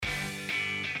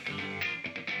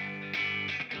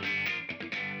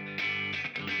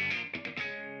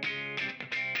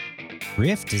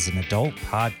Rift is an adult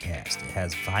podcast. It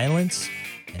has violence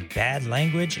and bad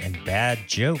language and bad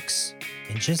jokes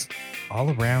and just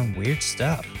all around weird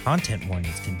stuff. Content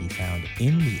warnings can be found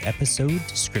in the episode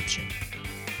description.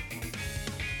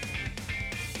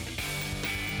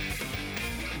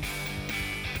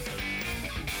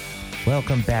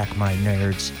 Welcome back, my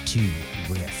nerds, to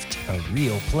Rift, a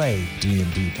real play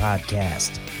D&D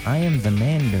podcast. I am the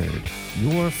Man Nerd,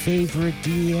 your favorite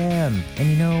DM. And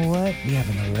you know what? We have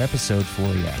another episode for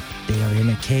you. They are in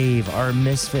a cave. Our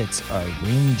misfits, our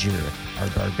ranger, our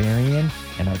barbarian,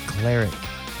 and our cleric.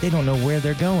 They don't know where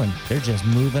they're going. They're just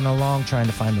moving along trying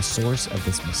to find the source of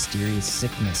this mysterious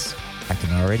sickness. I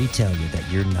can already tell you that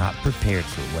you're not prepared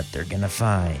for what they're going to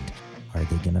find. Are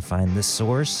they going to find the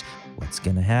source? What's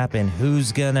going to happen?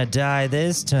 Who's going to die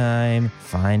this time?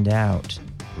 Find out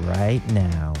right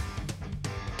now.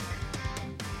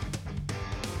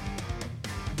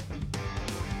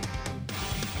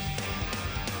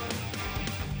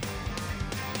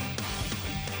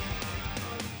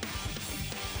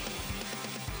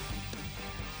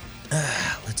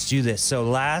 Let's do this. So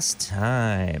last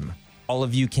time, all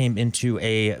of you came into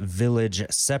a village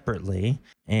separately,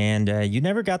 and you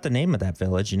never got the name of that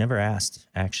village. You never asked,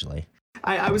 actually.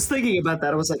 I was thinking about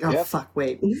that. I was like, oh, fuck,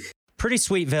 wait. Pretty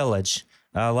sweet village.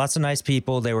 Lots of nice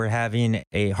people. They were having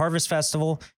a harvest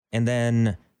festival, and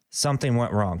then something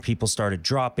went wrong. People started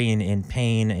dropping in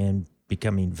pain and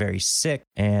becoming very sick,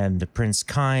 and Priince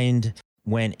Kiind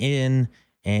went in,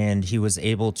 and he was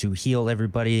able to heal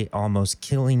everybody, almost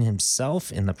killing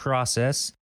himself in the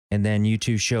process. And then you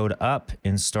two showed up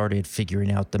and started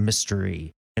figuring out the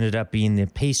mystery. Ended up being the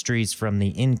pastries from the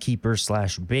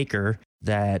innkeeper/baker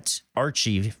that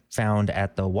Archie found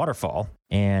at the waterfall.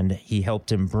 And he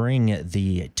helped him bring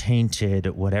the tainted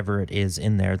whatever it is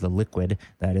in there, the liquid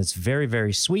that is very,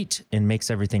 very sweet and makes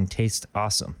everything taste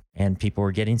awesome. And people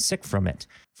were getting sick from it.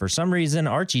 For some reason,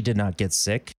 Archie did not get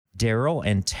sick. Daryl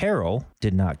and Terrell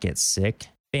did not get sick.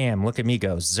 Bam, look at me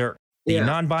go, Zerk. The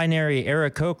non-binary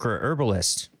Aarakocra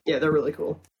herbalist. Yeah, they're really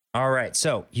cool. All right,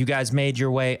 so you guys made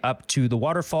your way up to the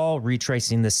waterfall,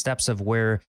 retracing the steps of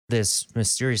where this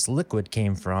mysterious liquid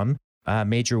came from,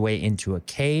 made your way into a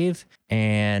cave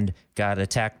and got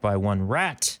attacked by one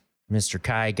rat. Mr.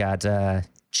 Kai got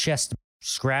chest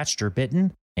scratched or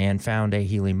bitten and found a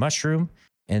healing mushroom.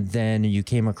 And then you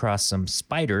came across some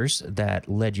spiders that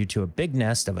led you to a big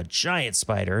nest of a giant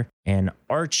spider. And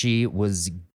Archie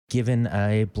was given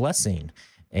a blessing,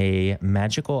 a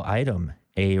magical item,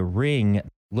 a ring.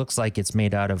 Looks like it's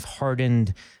made out of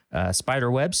hardened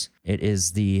spider webs. It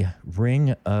is the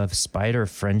Ring of Spider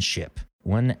Friendship.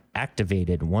 When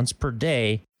activated once per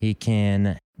day, he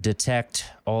can detect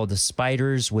all the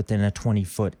spiders within a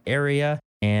 20-foot area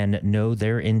and know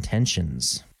their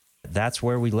intentions. That's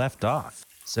where we left off.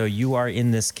 So you are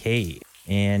in this cave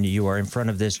and you are in front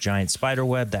of this giant spider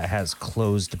web that has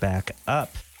closed back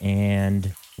up.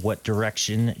 And what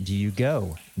direction do you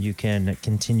go? You can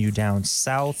continue down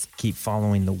south, keep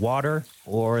following the water,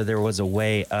 or there was a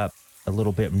way up a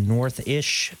little bit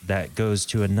north-ish that goes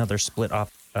to another split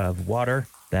off of water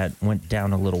that went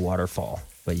down a little waterfall,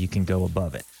 but you can go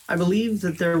above it. I believe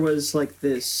that there was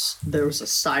a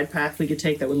side path we could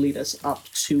take that would lead us up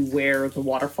to where the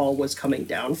waterfall was coming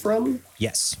down from.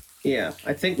 Yes. Yeah,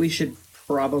 I think we should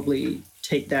probably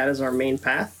take that as our main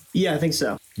path. Yeah, I think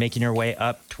so. Making your way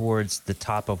up towards the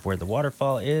top of where the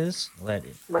waterfall is. Let's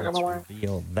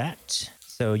reveal that.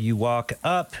 So you walk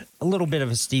up a little bit of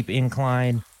a steep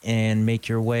incline and make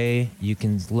your way. You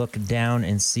can look down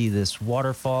and see this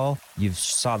waterfall. You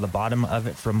saw the bottom of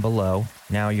it from below.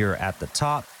 Now you're at the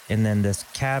top, and then this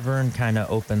cavern kind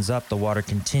of opens up. The water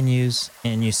continues,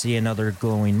 and you see another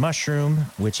glowing mushroom,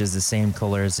 which is the same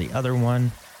color as the other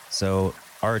one. So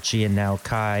Archie and now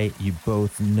Kai, you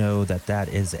both know that that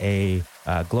is a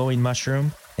glowing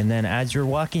mushroom. And then as you're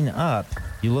walking up,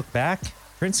 you look back,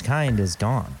 Priince Kiind is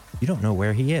gone. You don't know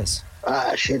where he is.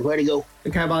 Shit, where'd he go? The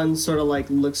Kaibon sort of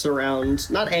looks around,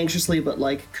 not anxiously, but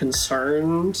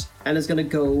concerned, and is gonna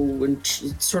go and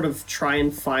sort of try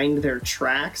and find their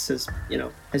tracks as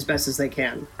best as they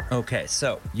can. Okay,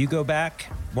 so you go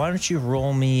back. Why don't you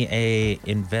roll me a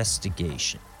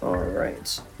investigation? All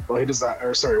right. Well, he does that,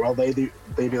 while they do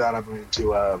that, I'm going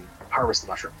to harvest the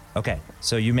mushroom. Okay,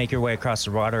 so you make your way across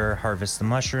the water, harvest the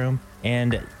mushroom,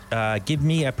 and give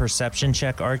me a perception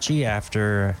check, Archie,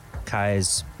 after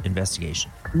Kai's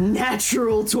investigation.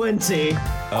 Natural 20.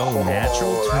 Oh,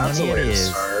 natural 20 it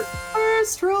is.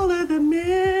 First roll of the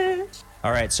match.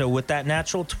 All right, so with that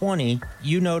natural 20,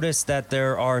 you notice that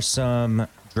there are some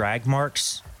drag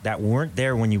marks that weren't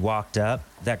there when you walked up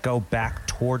that go back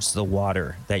towards the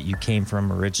water that you came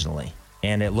from originally.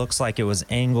 and it looks like it was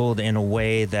angled in a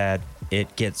way that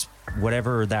it gets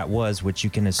whatever that was, which you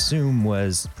can assume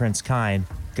was Priince Kiind,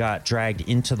 got dragged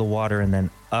into the water and then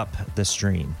up the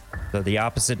stream. So the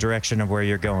opposite direction of where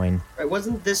you're going. Right,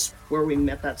 wasn't this where we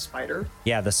met that spider?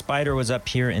 Yeah, the spider was up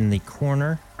here in the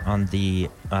corner on the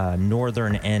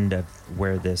northern end of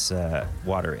where this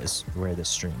water is, where this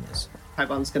stream is.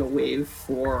 Kaibon's going to wave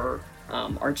for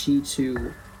Archie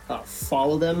to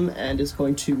follow them and is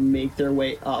going to make their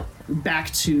way up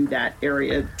back to that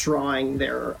area, drawing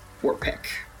their war pick.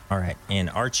 All right, and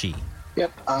Archie.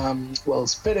 Yep. Well,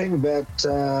 it's fitting that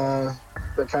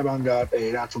Kaibon got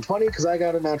a natural 20 because I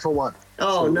got a natural 1.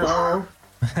 Oh, so, no.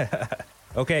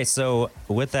 Okay, so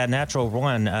with that natural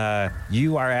 1,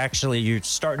 you're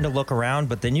starting to look around,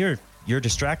 but then you're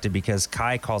distracted because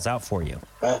Kai calls out for you.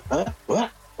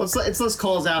 What? Well, it's less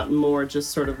calls out and more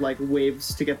just sort of like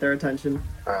waves to get their attention.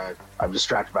 I'm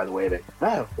distracted by the waving.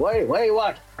 Oh, wait,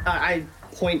 what? I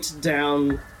point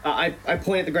down. I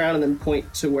point at the ground and then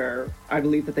point to where I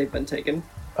believe that they've been taken.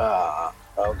 Oh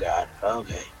God.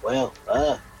 Okay. Well,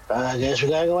 I guess we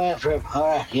gotta go after him. All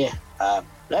right. Yeah.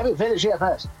 Let me finish here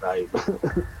first. I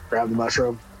grab the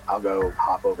mushroom. I'll go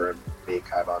hop over and meet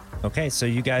Kaibon. Okay, so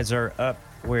you guys are up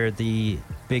where the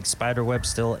big spider web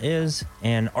still is,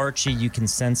 and Archie, you can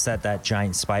sense that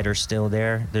giant spider's still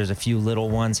there. There's a few little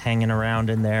ones hanging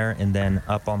around in there, and then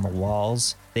up on the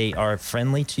walls. They are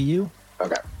friendly to you.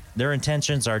 Okay. Their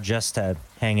intentions are just to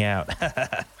hang out.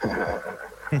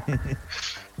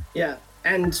 Yeah,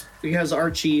 and because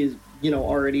Archie is,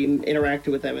 already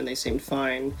interacted with them and they seemed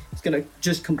fine, he's gonna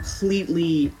just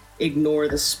completely ignore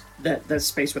that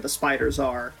space where the spiders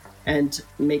are and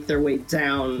make their way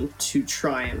down to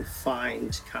try and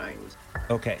find Kiind.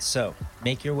 Okay, so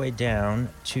make your way down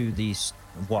to the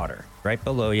water right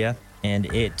below you, and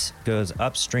it goes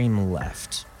upstream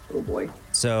left. Oh boy.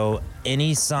 So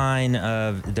any sign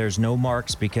of, there's no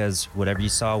marks because whatever you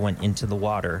saw went into the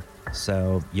water.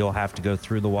 So you'll have to go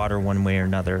through the water one way or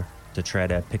another to try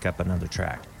to pick up another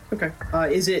track. Okay.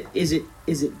 Is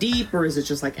it deep or is it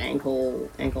just like ankle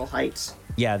height?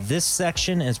 Yeah, this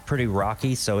section is pretty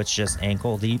rocky, so it's just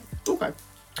ankle deep. Okay.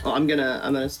 Well, I'm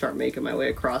gonna start making my way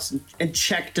across and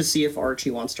check to see if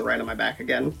Archie wants to ride on my back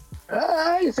again.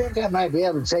 I think I might be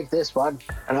able to take this one.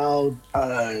 And I'll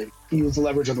use the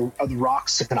leverage of the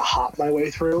rocks to kind of hop my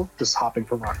way through, just hopping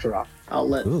from rock to rock. I'll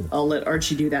let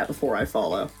Archie do that before I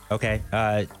follow. Okay.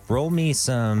 Roll me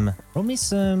some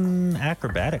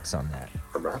acrobatics on that.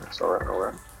 All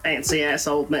right. Fancy ass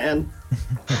old man.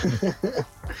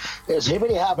 There's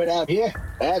hippity hopping out here.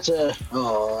 That's a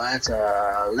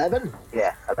 11.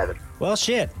 Yeah, 11. Well,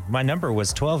 shit. My number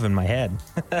was 12 in my head.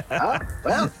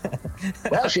 Well,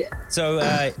 shit.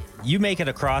 So you make it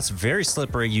across, very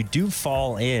slippery. You do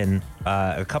fall in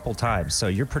a couple times, so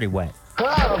you're pretty wet.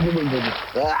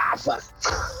 Fuck.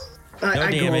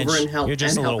 I go over and help. You're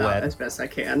just a little wet as best I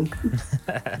can.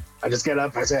 I just get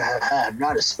up. I say, I'm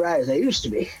not as spry as I used to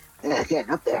be. Yeah,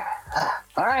 getting up there.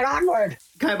 All right, onward.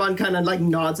 Kaibon kind of like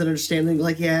nods and understanding,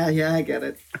 like, yeah, I get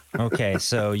it. Okay,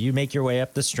 so you make your way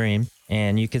up the stream,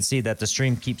 and you can see that the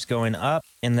stream keeps going up,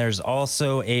 and there's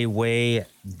also a way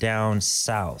down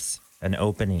south, an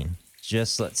opening.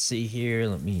 Let's see here.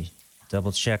 Let me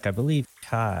double check. I believe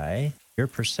Kai, your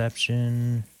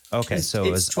perception. Okay, so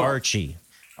it was 12. Archie.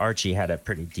 Archie had a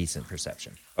pretty decent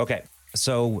perception. Okay,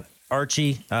 so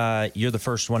Archie, you're the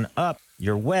first one up.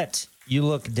 You're wet. You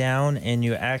look down and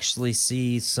you actually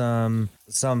see some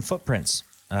footprints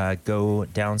go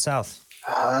down south.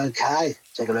 Kai,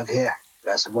 take a look here.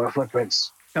 Got some more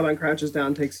footprints. Kaibon crouches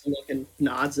down, takes a look, and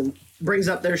nods, and brings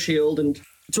up their shield and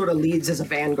sort of leads as a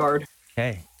vanguard.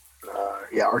 Okay.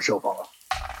 yeah, Archie will follow.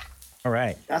 All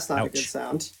right. That's not Ouch. a good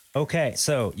sound. Okay,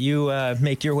 so you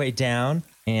make your way down,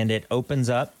 and it opens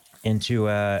up into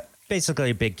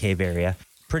basically a big cave area.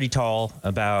 Pretty tall,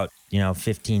 about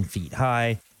 15 feet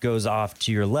high. Goes off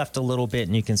to your left a little bit,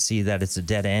 and you can see that it's a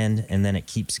dead end, and then it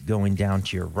keeps going down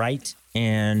to your right.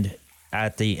 And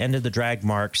at the end of the drag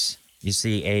marks, you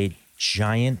see a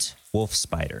giant wolf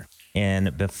spider.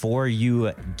 And before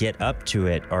you get up to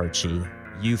it, Archie,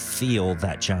 you feel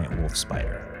that giant wolf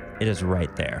spider. It is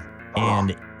right there.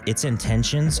 And its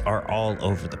intentions are all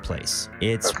over the place.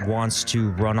 It wants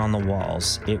to run on the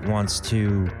walls. It wants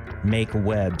to make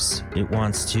webs. It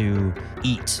wants to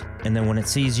eat. And then when it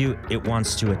sees you, it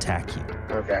wants to attack you.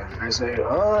 Okay. I say,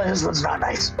 oh, this one's not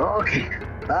nice. Okay.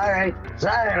 All right.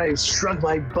 Sorry, I shrug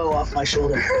my bow off my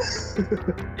shoulder.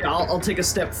 Yeah, I'll take a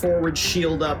step forward,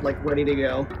 shield up, like ready to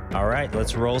go. All right,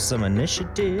 let's roll some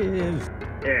initiative.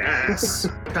 Yes.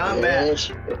 Combat.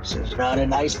 Yes, this is not a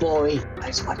nice boy.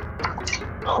 Nice one.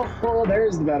 Oh,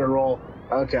 there's the better roll.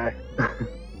 Okay.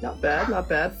 Not bad, not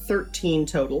bad. 13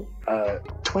 total.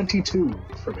 22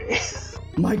 for me.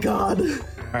 My god.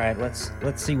 All right, let's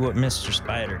see what Mr.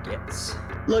 Spider gets.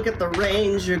 Look at the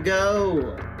ranger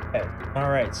go. Okay. All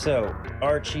right, so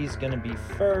Archie's gonna be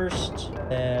first,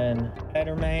 then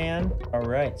Spider-Man. All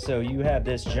right, so you have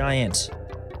this giant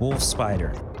wolf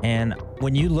spider, and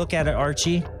when you look at it,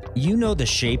 Archie, you know the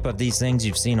shape of these things.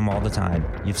 You've seen them all the time.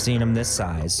 You've seen them this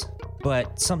size,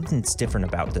 but something's different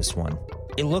about this one.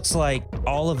 It looks like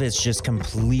all of it's just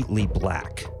completely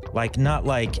black. Like, not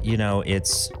like, you know,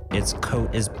 its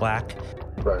coat is black.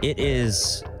 Right. It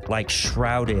is like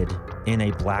shrouded in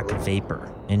a black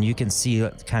vapor, and you can see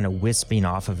it kind of wisping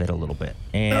off of it a little bit.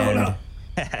 And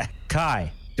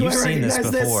Kai, you've seen this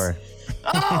before.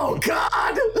 Oh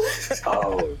god!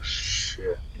 Oh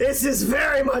shit. This is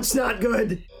very much not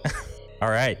good. All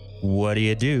right, what do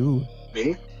you do?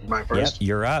 Me? My first? Yep,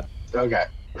 you're up. Okay.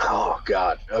 Oh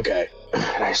god. Okay.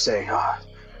 And I say,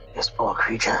 this poor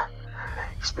creature,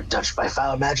 he's been touched by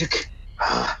foul magic.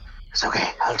 It's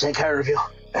okay. I'll take care of you.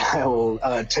 And I will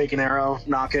take an arrow,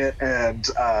 knock it, and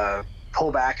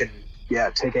pull back and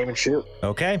take aim and shoot.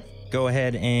 Okay, go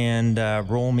ahead and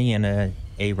roll me in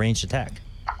a ranged attack.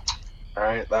 All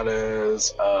right, that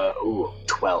is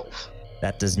 12.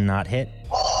 That does not hit.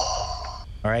 All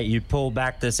right, you pull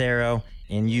back this arrow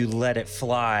and you let it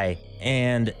fly,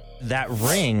 and that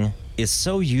ring is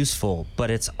so useful, but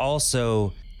it's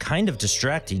also kind of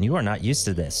distracting. You are not used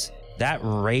to this. That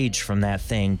rage from that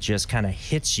thing just kind of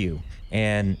hits you,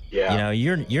 and you know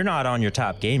you're not on your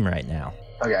top game right now.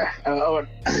 Okay. And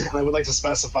I would like to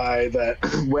specify that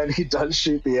when he does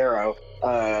shoot the arrow,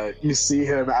 you see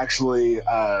him actually,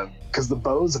 because the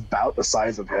bow's about the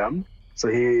size of him, so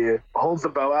he holds the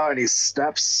bow out and he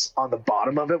steps on the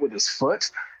bottom of it with his foot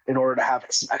in order to have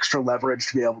some extra leverage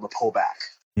to be able to pull back.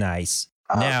 Nice.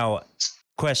 Now,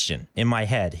 question in my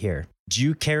head here. Do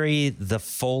you carry the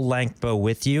full length bow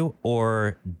with you,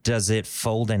 or does it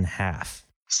fold in half?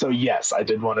 So yes, I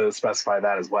did want to specify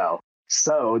that as well.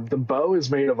 So the bow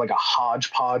is made of like a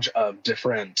hodgepodge of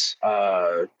different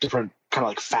kind of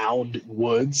like found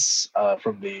woods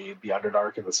from the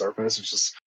Underdark and the surface. It's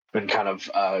just been kind of,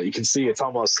 you can see it's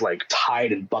almost like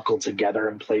tied and buckled together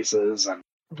in places and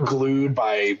glued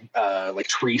by like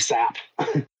tree sap.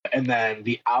 And then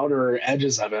the outer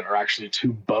edges of it are actually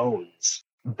two bones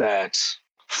that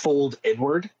fold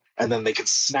inward, and then they can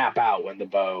snap out when the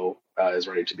bow is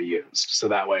ready to be used. So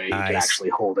that way you can actually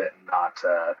hold it and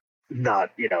not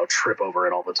trip over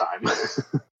it all the time.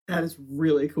 That is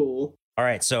really cool. All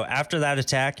right, so after that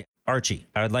attack, Archie,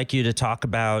 I would like you to talk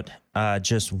about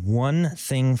just one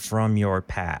thing from your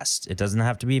past. It doesn't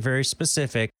have to be very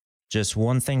specific, just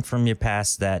one thing from your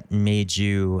past that made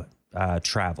you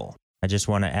travel. I just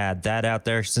want to add that out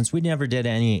there. Since we never did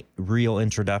any real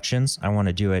introductions, I want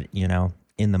to do it,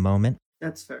 in the moment.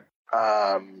 That's fair.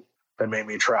 That made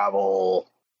me travel,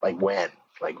 like when?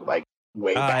 Like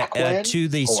way back when? To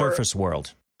the surface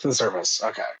world. To the surface,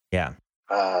 okay. Yeah.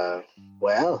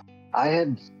 Well, I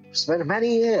had spent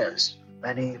many years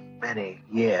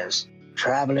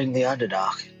traveling the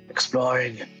Underdark,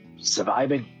 exploring and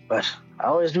surviving, but I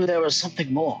always knew there was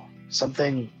something more,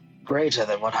 something greater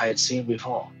than what I had seen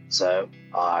before. So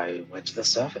I went to the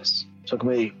surface. Took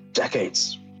me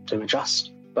decades to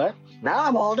adjust, but now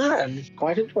I'm older and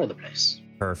quite enjoy the place.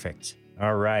 Perfect.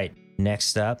 All right.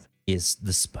 Next up is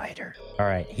the spider. All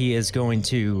right. He is going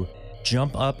to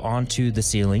jump up onto the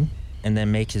ceiling and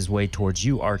then make his way towards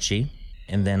you, Archie,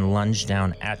 and then lunge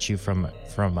down at you from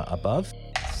above.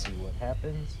 Let's see what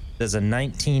happens. Does a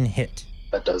 19 hit?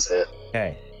 That does hit.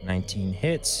 Okay. 19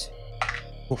 hits.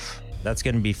 Oof. That's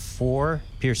going to be 4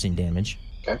 piercing damage.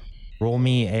 Okay. Roll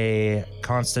me a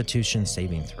Constitution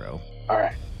saving throw. All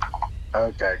right.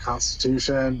 Okay,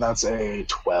 Constitution, that's a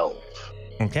 12.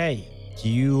 Okay.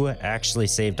 You actually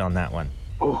saved on that one.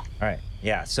 Ooh. All right.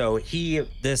 Yeah. So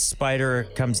this spider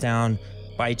comes down,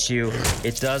 bites you.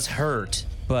 It does hurt,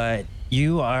 but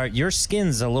your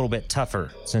skin's a little bit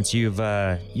tougher since you've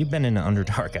been in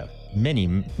Underdark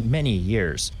many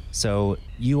years. So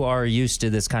you are used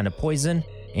to this kind of poison,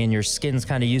 and your skin's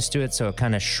kind of used to it, so it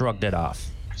kind of shrugged it off.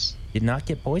 Did not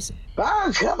get poisoned.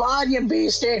 Oh, come on, you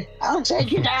beastie. I'll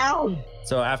take you down.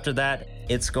 So after that,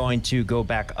 it's going to go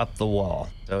back up the wall.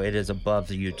 So it is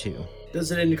above you two.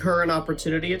 Does it incur an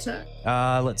opportunity attack?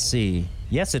 Let's see.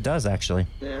 Yes, it does, actually.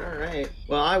 All right.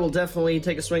 Well, I will definitely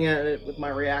take a swing at it with my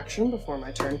reaction before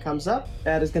my turn comes up.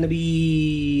 That is going to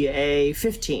be a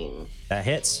 15. That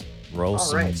hits. Roll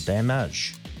some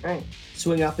damage. All right.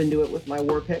 Swing up into it with my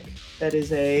war pick. That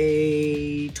is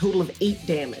a total of 8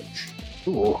 damage.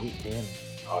 Ooh. 8 damage.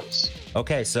 Nice.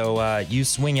 Okay, so you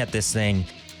swing at this thing,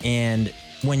 and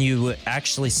when you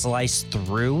actually slice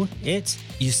through it,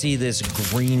 you see this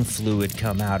green fluid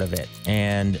come out of it,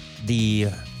 and the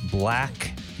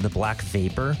black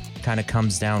vapor kind of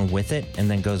comes down with it and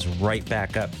then goes right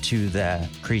back up to the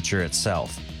creature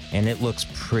itself. And it looks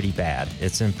pretty bad.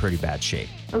 It's in pretty bad shape.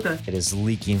 Okay. It is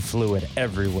leaking fluid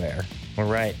everywhere. All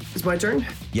right. It's my turn?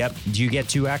 Yep. Do you get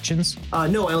 2 actions?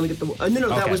 No, I only get the... no,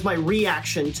 that Okay. was my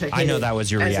reaction to hit I know it that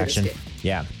was your as it reaction. escaped.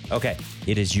 Yeah. Okay.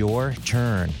 It is your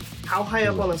turn. How high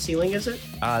up on the ceiling is it?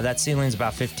 That ceiling's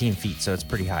about 15 feet, so it's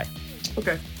pretty high.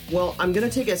 Okay. Well, I'm going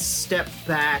to take a step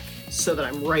back so that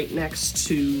I'm right next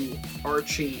to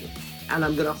Archie, and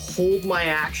I'm going to hold my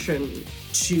action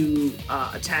to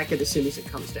attack it as soon as it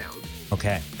comes down.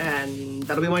 Okay. And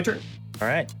that'll be my turn. All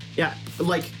right. Yeah,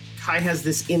 like, Kai has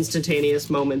this instantaneous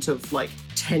moment of, like,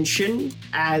 tension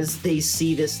as they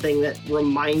see this thing that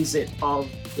reminds it of,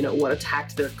 what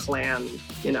attacked their clan,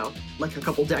 like a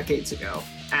couple decades ago.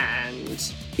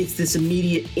 And it's this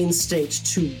immediate instinct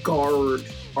to guard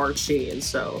Archie, and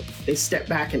so they step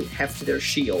back and heft their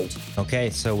shield. Okay,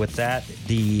 so with that,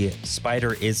 the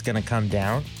spider is going to come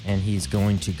down, and he's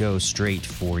going to go straight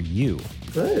for you.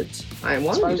 Good. I The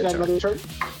wanted spider's to got turn. another turn?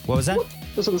 What was that?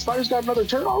 So the spider's got another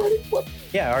turn already? What?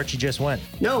 Yeah, Archie just went.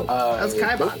 No, that's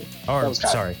Kaibon. Or, That was Kai.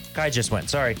 sorry, Kai just went.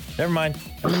 Sorry. Never mind.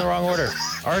 I'm in the wrong order.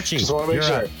 Archie, Just want to make you're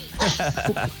sure.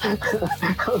 up.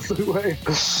 I was like,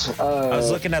 wait. I was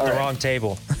looking at all the right. wrong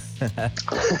table.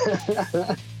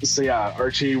 So yeah,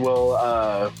 Archie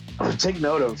will take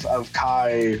note of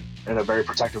Kai in a very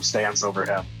protective stance over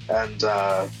him, and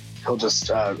he'll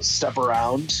just step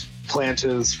around, plant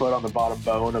his foot on the bottom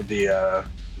bone of the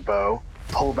bow,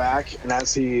 pull back, and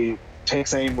as he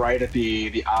takes aim right at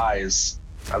the eyes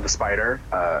of the spider,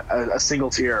 a single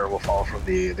tear will fall from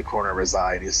the corner of his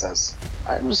eye, and he says,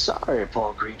 I'm sorry,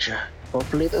 poor creature.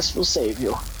 Hopefully this will save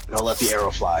you. and he'll let the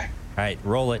arrow fly. All right,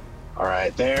 roll it. All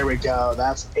right, there we go.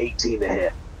 That's 18 to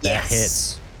hit. That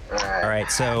hits. All All right,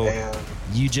 so And,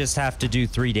 you just have to do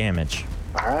 3 damage.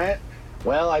 all right.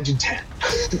 Well, I did 10.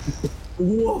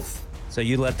 Woof. So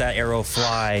you let that arrow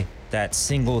fly, that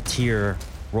single tear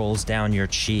rolls down your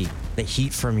cheek. The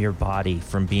heat from your body,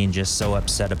 from being just so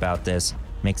upset about this,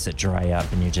 makes it dry up,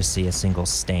 and you just see a single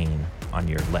stain on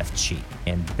your left cheek.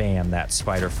 And bam, that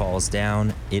spider falls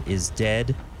down. It is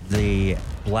dead. The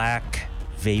black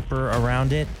vapor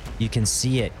around it, you can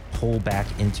see it pull back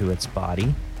into its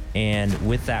body. And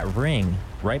with that ring,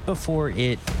 right before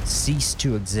it ceased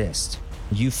to exist,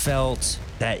 you felt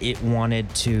that it wanted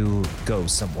to go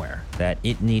somewhere, that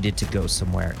it needed to go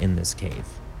somewhere in this cave.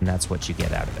 And that's what you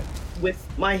get out of it. With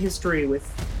my history with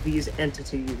these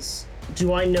entities,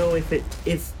 do I know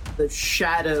if the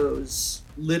shadows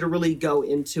literally go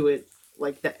into it,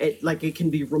 like that, it can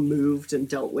be removed and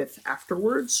dealt with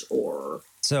afterwards, or?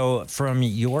 So, from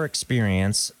your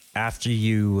experience, after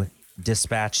you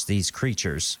dispatched these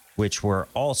creatures, which were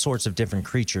all sorts of different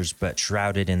creatures, but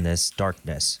shrouded in this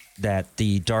darkness, that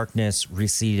the darkness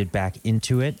receded back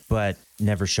into it, but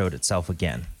never showed itself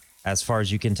again. As far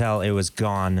as you can tell, it was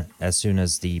gone as soon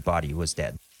as the body was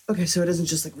dead. Okay, so it doesn't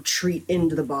just like retreat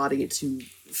into the body to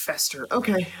fester.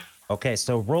 Okay. Okay,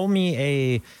 so roll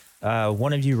me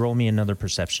one of you roll me another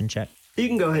perception check. You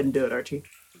can go ahead and do it, Archie.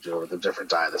 Do it with a different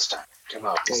die this time. Come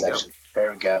on, There you go. perception.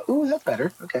 There we go. Ooh, that's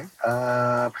better. Okay.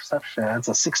 Perception. That's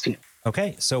a 16.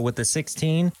 Okay, so with the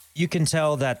 16, you can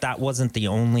tell that that wasn't the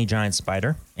only giant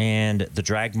spider, and the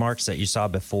drag marks that you saw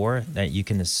before that you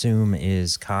can assume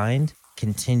is kind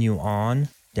continue on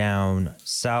down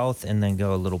south and then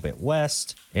go a little bit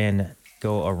west and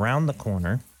go around the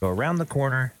corner,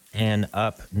 and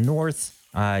up north.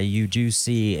 You do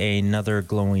see another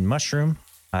glowing mushroom,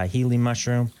 healing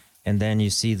mushroom, and then you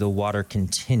see the water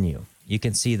continue. You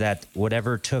can see that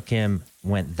whatever took him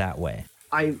went that way.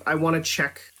 I want to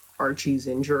check Archie's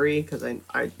injury because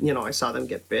I saw them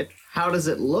get bit. How does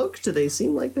it look? Do they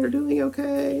seem like they're doing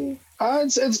okay?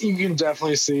 It's you can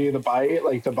definitely see the bite.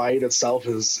 Like the bite itself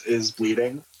is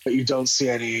bleeding, but you don't see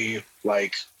any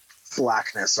like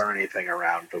blackness or anything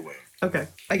around the wound. Okay.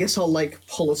 I guess I'll like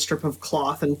pull a strip of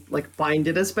cloth and like bind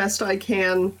it as best I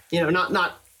can.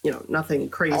 Not nothing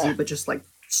crazy, but just like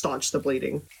staunch the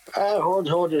bleeding.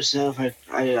 Hold yourself.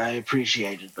 I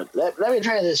appreciate it, but let me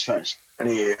try this first. And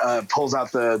he pulls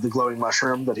out the glowing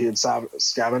mushroom that he had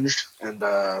scavenged, and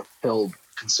he'll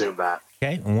consume that.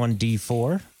 Okay,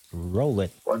 1d4. Roll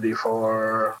it.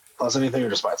 1d4 plus anything or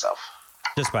just by itself.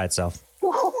 Just by itself.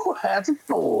 Ooh, that's a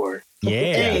 4. Yeah.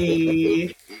 Hey.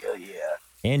 Hell yeah.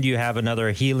 And you have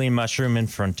another healing mushroom in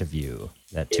front of you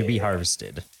to be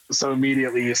harvested. So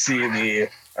immediately you see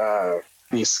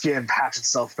the skin patch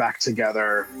itself back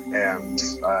together, and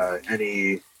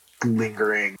any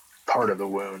lingering part of the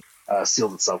wound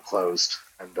sealed itself closed,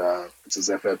 and it's as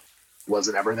if it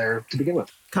wasn't ever there to begin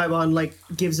with. Kaibon like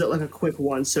gives it like a quick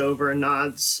once over and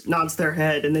nods their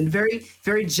head, and then very,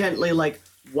 very gently like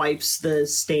wipes the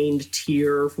stained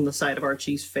tear from the side of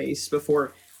Archie's face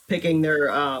before picking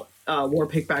their war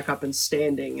pick back up and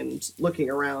standing and looking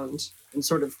around and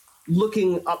sort of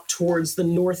looking up towards the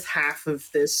north half of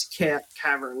this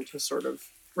cavern to sort of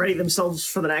ready themselves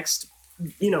for the next,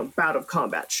 bout of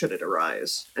combat should it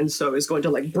arise. And so is going to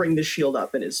like bring the shield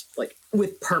up and is like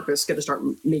with purpose going to start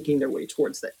making their way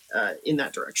towards that in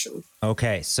that direction.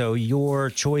 Okay, so your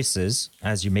choices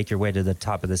as you make your way to the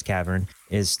top of this cavern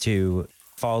is to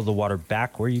follow the water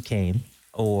back where you came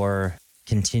or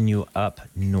continue up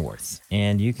north.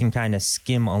 And you can kind of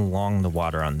skim along the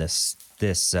water on this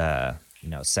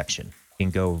section. You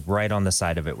can go right on the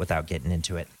side of it without getting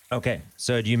into it. Okay,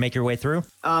 so do you make your way through?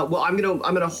 Well, I'm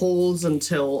gonna hold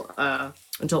until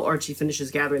Archie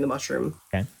finishes gathering the mushroom.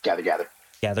 Okay.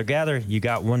 Gather. You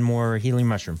got one more healing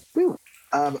mushroom. Woo.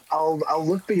 I'll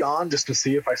look beyond just to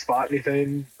see if I spot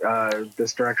anything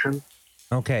this direction.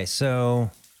 Okay, so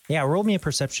yeah, roll me a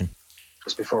perception.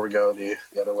 Just before we go the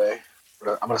other way,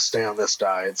 I'm gonna stay on this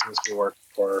die. It seems to work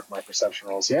for my perception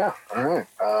rolls. Yeah, all right.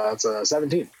 It's a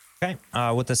 17. Okay,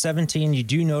 with the 17, you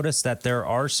do notice that there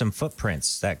are some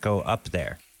footprints that go up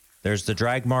there. There's the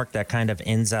drag mark that kind of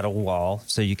ends at a wall,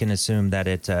 so you can assume that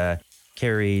it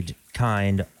carried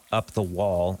Kiind up the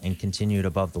wall and continued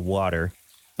above the water.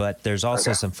 But there's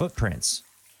also some footprints,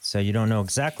 so you don't know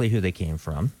exactly who they came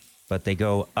from, but they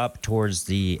go up towards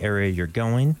the area you're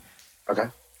going. Okay.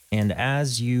 And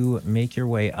as you make your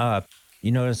way up,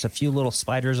 you notice a few little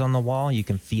spiders on the wall. You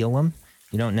can feel them.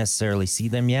 You don't necessarily see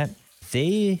them yet.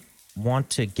 They want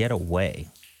to get away.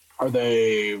 Are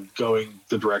they going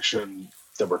the direction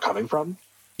that we're coming from?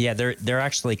 Yeah, they're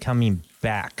actually coming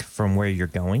back from where you're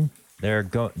going. They're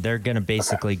going to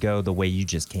basically go the way you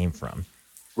just came from.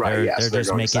 Right. They're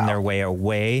just making their way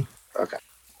away. Okay.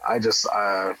 I just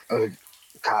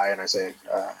Kai and I say,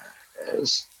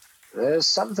 there's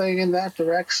something in that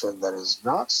direction that is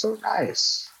not so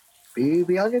nice. Be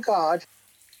on your guard.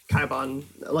 Kaibon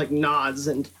like nods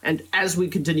and as we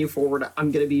continue forward,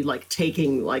 I'm gonna be like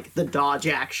taking like the dodge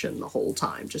action the whole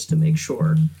time just to make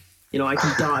sure, I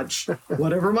can dodge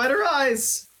whatever might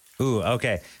arise. Ooh,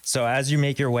 okay. So as you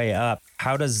make your way up,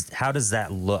 how does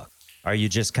that look? Are you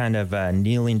just kind of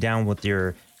kneeling down with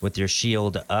your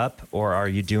shield up, or are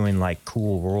you doing like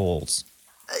cool rolls?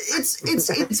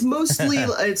 It's mostly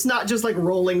it's not just like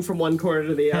rolling from one corner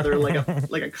to the other like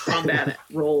a combat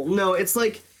roll. No, it's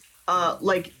like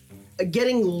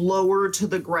getting lower to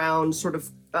the ground, sort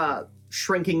of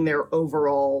shrinking their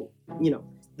overall,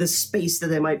 the space that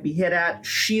they might be hit at,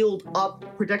 shield up,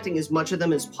 protecting as much of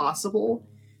them as possible,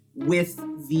 with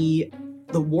the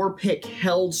war pick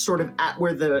held sort of at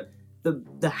where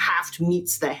the haft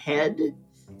meets the head,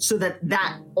 so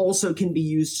that also can be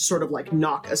used to sort of like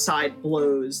knock aside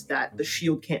blows that the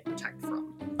shield can't protect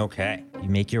from. Okay, you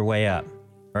make your way up.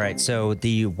 All right, so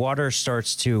the water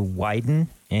starts to widen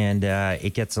and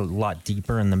it gets a lot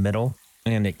deeper in the middle,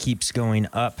 and it keeps going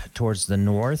up towards the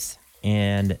north,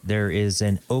 and there is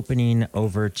an opening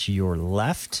over to your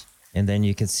left, and then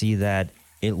you can see that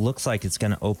it looks like it's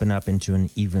going to open up into an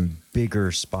even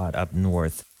bigger spot up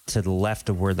north to the left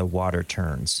of where the water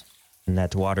turns, and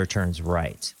that water turns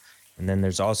right. And then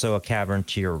there's also a cavern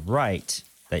to your right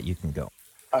that you can go.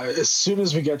 As soon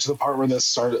as we get to the part where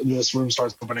this room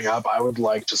starts opening up, I would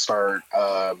like to start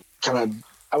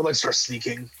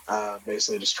sneaking,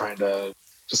 basically just trying to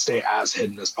stay as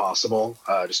hidden as possible,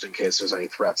 just in case there's any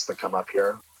threats that come up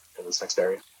here in this next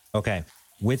area. Okay.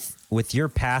 With your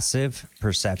passive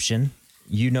perception,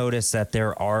 you notice that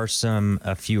there are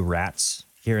a few rats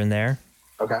here and there.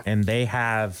 Okay. And they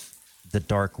have the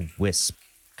dark wisp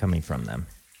coming from them.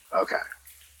 Okay.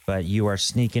 But you are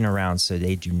sneaking around, so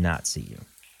they do not see you.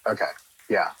 Okay.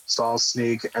 Yeah. So I'll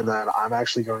sneak, and then I'm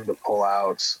actually going to pull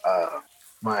out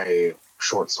my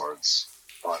short swords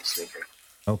while I'm sneaking.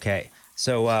 Okay.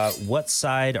 So what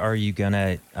side are you going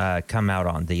to come out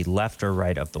on, the left or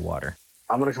right of the water?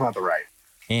 I'm going to come out the right.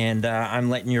 And I'm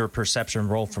letting your perception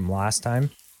roll from last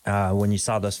time. When you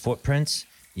saw those footprints,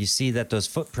 you see that those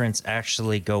footprints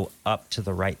actually go up to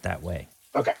the right that way.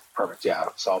 Okay, perfect. Yeah,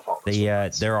 so I'll follow.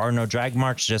 There are no drag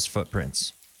marks, just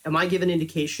footprints. Am I given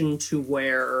indication to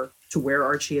where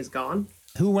Archie has gone?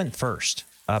 Who went first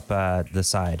up the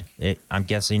side? I'm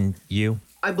guessing you?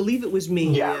 I believe it was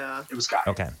me. Yeah. It was Kai.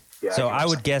 Okay. Yeah, so I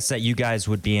would guess that you guys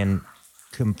would be in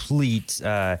complete,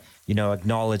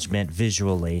 acknowledgement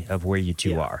visually of where you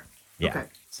two are. Yeah. Okay.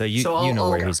 So you know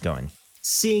where he's going.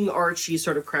 Seeing Archie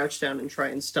sort of crouch down and try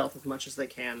and stealth as much as they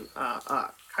can,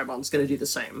 Kaibon's going to do the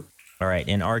same. All right.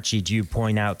 And Archie, do you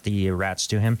point out the rats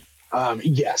to him?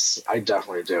 Yes, I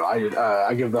definitely do.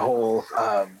 I give the whole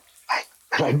I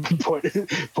point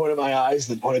at my eyes,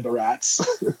 then point at the rats.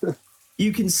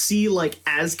 You can see, like,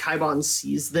 as Kaibon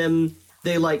sees them,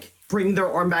 they, like, bring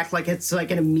their arm back like it's,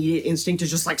 like, an immediate instinct to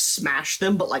just, like, smash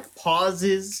them, but, like,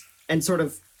 pauses and sort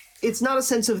of... It's not a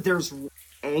sense of there's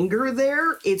anger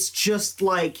there. It's just,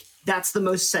 like, that's the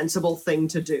most sensible thing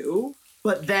to do.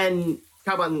 But then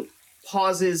Kaibon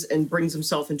pauses and brings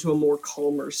himself into a more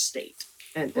calmer state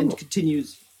and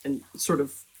continues and sort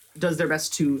of does their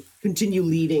best to continue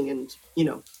leading and,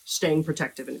 staying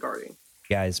protective and guarding.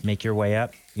 Guys, make your way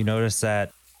up. You notice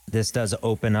that this does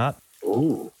open up.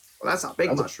 Ooh. Well, that's a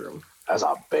big mushroom. That's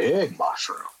a big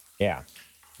mushroom. Yeah.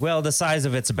 Well, the size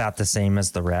of it's about the same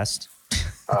as the rest.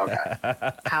 Okay.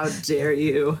 How dare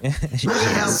you?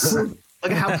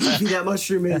 Look at how beefy that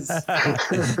mushroom is.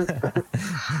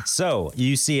 So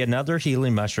you see another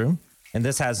healing mushroom, and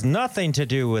this has nothing to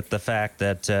do with the fact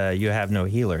that you have no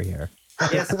healer here.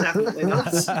 Yes, definitely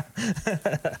not.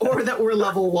 Or that we're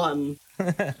level 1.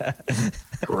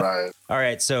 Right. All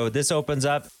right, so this opens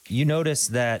up. You notice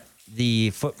that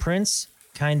the footprints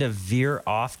kind of veer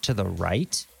off to the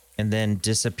right and then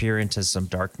disappear into some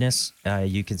darkness.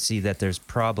 You can see that there's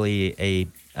probably a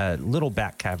little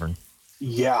back cavern.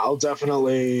 Yeah, I'll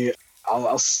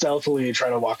stealthily try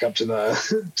to walk up to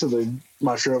the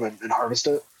mushroom and harvest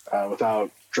it without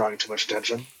drawing too much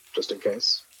attention, just in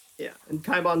case. Yeah, and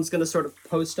Kaibon's going to sort of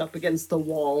post up against the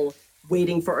wall,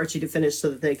 waiting for Archie to finish so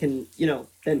that they can,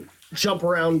 then jump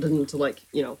around and to, like,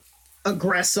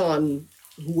 aggress on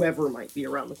whoever might be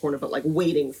around the corner, but, like,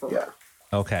 waiting for her.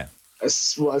 Okay. As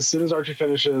soon as Archie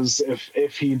finishes,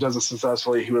 if he does it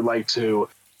successfully, he would like to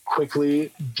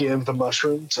quickly give the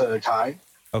mushroom to Kai.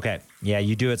 Okay. Yeah,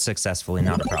 you do it successfully,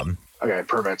 not a problem. Okay,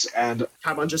 perfect. And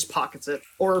Kaibon just pockets it,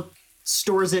 or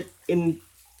stores it in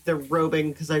their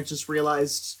robing, because I just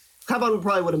realized Kaibon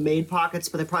would have made pockets,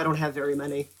 but they probably don't have very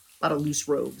many. A lot of loose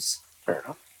robes. fair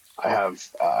enough. I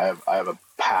have a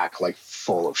pack like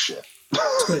full of shit.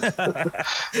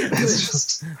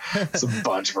 It's a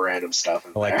bunch of random stuff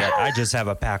in I like there. that. I just have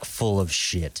a pack full of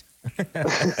shit.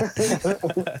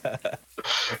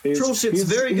 Troll shit's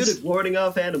very good at warding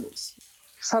off animals.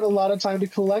 He's had a lot of time to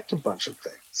collect a bunch of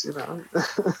things,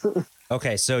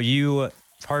 Okay, so you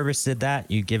harvested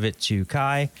that. You give it to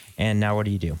Kai, and now what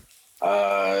do you do?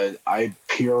 I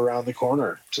peer around the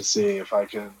corner to see if I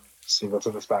can see what's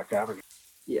in this back cavern.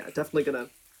 Yeah, definitely gonna,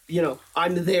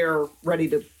 I'm there ready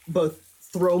to both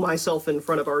throw myself in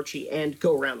front of Archie and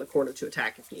go around the corner to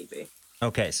attack if need be.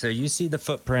 Okay, so you see the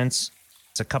footprints.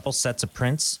 It's a couple sets of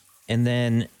prints, and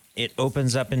then it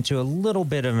opens up into a little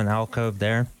bit of an alcove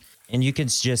there, and you can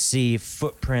just see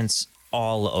footprints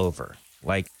all over.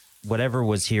 Like, whatever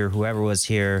was here, whoever was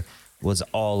here, was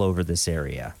all over this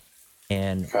area.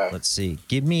 And let's see,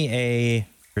 give me a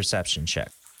perception check. I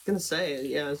was gonna say,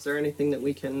 is there anything that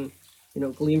we can,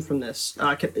 glean from this?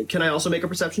 Can I also make a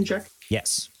perception check?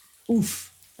 Yes.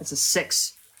 Oof, that's a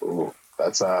 6. Ooh,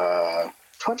 that's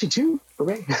 22 for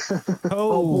me.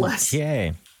 Oh, bless.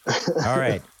 Okay. All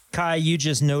right. Kai, you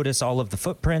just notice all of the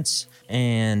footprints.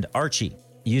 And Archie,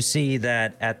 you see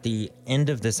that at the end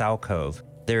of this alcove,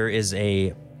 there is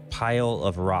a pile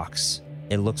of rocks.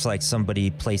 It looks like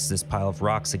somebody placed this pile of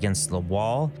rocks against the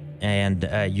wall, and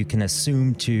you can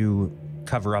assume to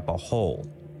cover up a hole.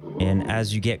 And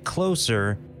as you get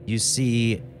closer, you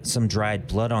see some dried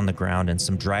blood on the ground and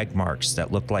some drag marks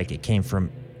that look like it came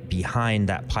from behind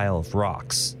that pile of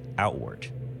rocks outward.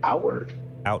 Outward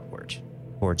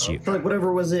Towards you. So, like,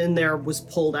 whatever was in there was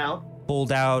pulled out?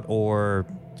 Pulled out or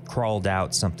crawled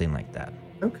out, something like that.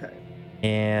 Okay.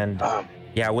 And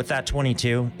with that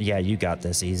 22, you got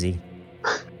this easy.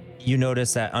 You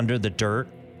notice that under the dirt,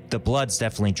 the blood's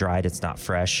definitely dried. It's not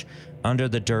fresh. Under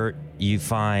the dirt, you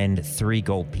find 3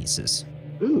 gold pieces.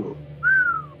 Ooh.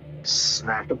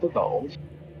 Snapped up the gold.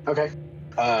 Okay.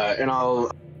 And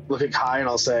I'll look at Kai and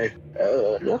I'll say,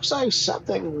 Looks like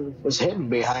something was hidden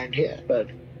behind here, but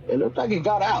it looked like it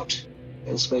got out.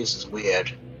 This space is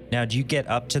weird. Now, do you get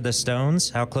up to the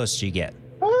stones? How close do you get?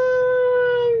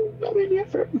 you're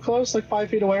fairly close, like 5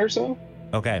 feet away or so.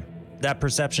 Okay. That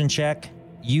perception check,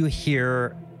 you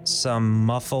hear some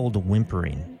muffled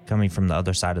whimpering coming from the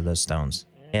other side of those stones.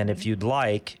 And if you'd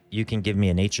like, you can give me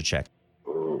a nature check.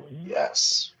 Ooh,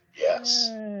 yes.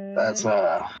 That's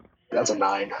a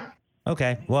 9.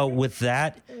 Okay. Well, with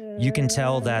that, you can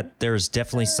tell that there's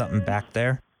definitely something back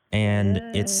there, and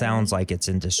it sounds like it's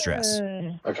in distress.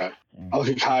 Okay. I'll look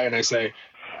at Kai and I say,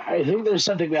 I think there's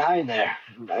something behind there.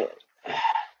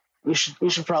 We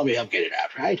should probably help get it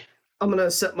out, right? I'm going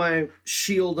to set my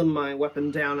shield and my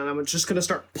weapon down, and I'm just going to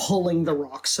start pulling the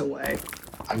rocks away.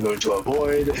 I'm going to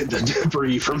avoid the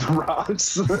debris from the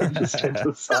rocks. Just stand to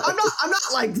the side. I'm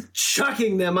not like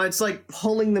chucking them. It's like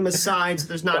pulling them aside so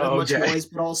there's not as much noise,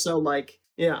 but also like,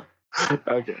 yeah.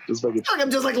 Okay, just making sure. I'm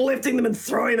just like lifting them and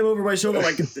throwing them over my shoulder,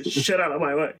 like, get the shit out of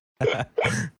my way.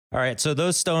 All right, so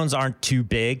those stones aren't too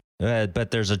big,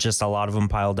 but there's just a lot of them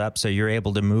piled up, so you're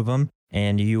able to move them,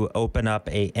 and you open up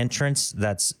a entrance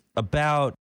that's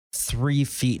about 3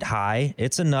 feet high.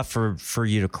 It's enough for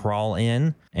you to crawl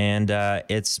in, and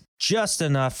it's just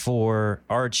enough for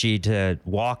Archie to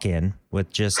walk in with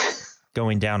just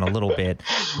going down a little bit,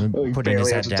 putting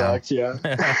his head down. Yeah.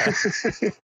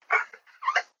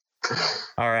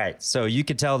 All right, so you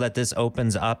could tell that this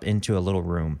opens up into a little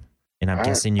room, and I'm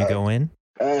guessing you go in.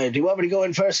 Do you want me to go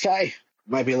in first, Kai?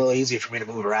 Might be a little easier for me to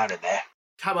move around in there.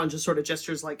 Kaimon just sort of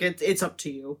gestures like, it's up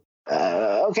to you.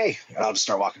 Okay. I'll just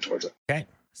start walking towards it. Okay,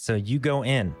 so you go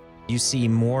in. You see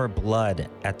more blood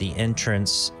at the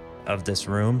entrance of this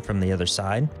room from the other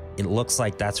side. It looks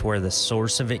like that's where the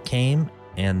source of it came,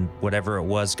 and whatever it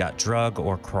was got drug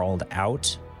or crawled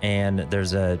out, and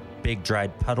there's a big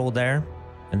dried puddle there.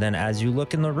 And then as you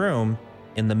look in the room,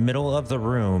 in the middle of the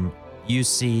room, you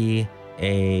see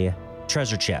a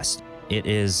treasure chest. It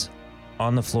is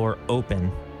on the floor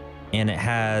open, and it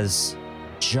has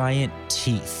giant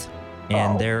teeth,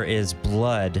 and there is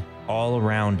blood all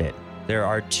around it. There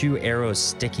are 2 arrows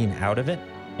sticking out of it,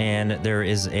 and there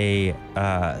is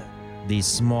these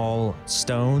small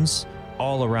stones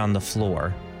all around the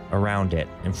floor, around it,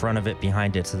 in front of it,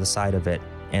 behind it, to the side of it,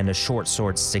 and a short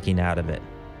sword sticking out of it.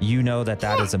 You know that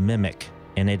is a mimic,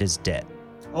 and it is dead.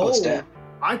 Oh, it's dead.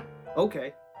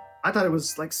 Okay. I thought it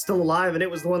was like still alive, and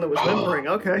it was the one that was whimpering.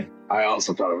 Okay. I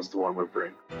also thought it was the one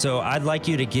whimpering. So I'd like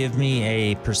you to give me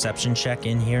a perception check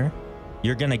in here.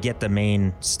 You're going to get the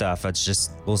main stuff. It's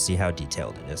just, we'll see how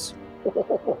detailed it is.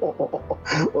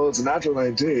 Well, it's a natural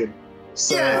 19.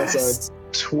 So that's a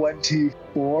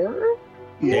 24?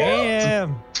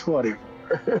 Damn.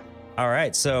 24. All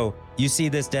right. So you see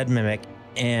this dead mimic,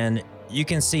 and you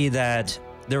can see that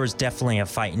there was definitely a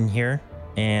fight in here,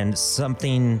 and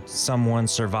someone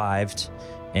survived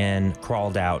and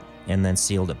crawled out and then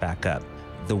sealed it back up.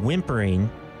 The whimpering,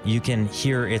 you can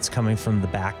hear it's coming from the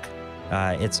back.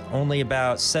 It's only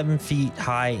about 7 feet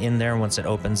high in there once it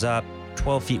opens up,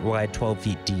 12 feet wide, 12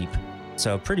 feet deep.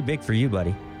 So pretty big for you,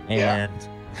 buddy. And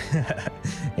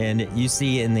and you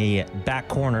see in the back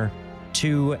corner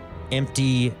 2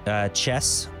 empty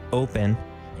chests open,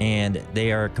 and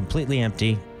they are completely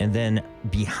empty. And then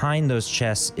behind those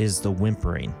chests is the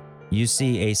whimpering. You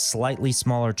see a slightly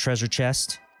smaller treasure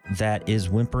chest that is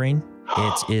whimpering.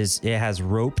 It has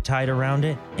rope tied around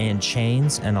it and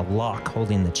chains and a lock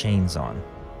holding the chains on.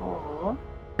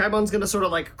 Kaimon's gonna sort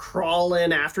of like crawl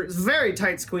in after. It's a very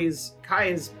tight squeeze. Kai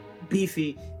is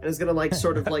beefy and is gonna like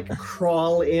sort of like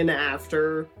crawl in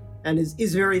after, and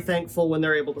is very thankful when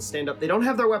they're able to stand up. They don't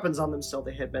have their weapons on them still.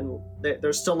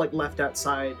 They're still like left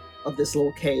outside of this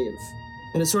little cave,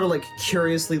 and it's sort of like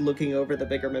curiously looking over the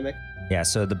bigger mimic. Yeah,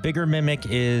 so the bigger mimic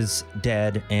is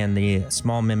dead, and the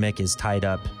small mimic is tied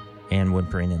up and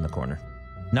whimpering in the corner.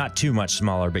 Not too much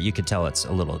smaller, but you could tell it's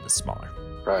a little bit smaller.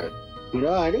 Right. You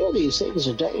know, I know these things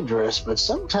are dangerous, but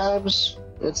sometimes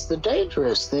it's the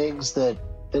dangerous things that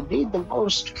need the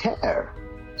most care.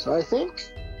 So I think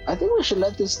we should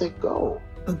let this thing go.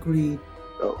 Agreed.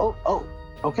 Oh,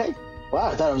 okay.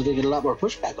 Wow, I thought I was gonna get a lot more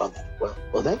pushback on that.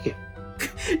 Well, thank you.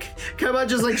 Kaimon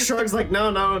just like shrugs, like no,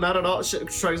 not at all.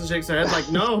 Shrugs and shakes her head, like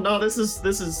no, this is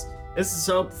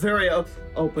so very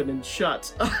open and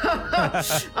shut.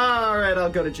 All right, I'll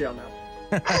go to jail now.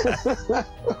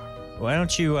 Why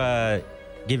don't you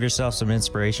give yourself some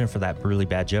inspiration for that really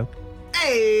bad joke?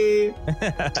 Hey!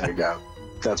 There you go.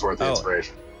 That's worth the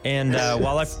inspiration. And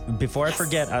before I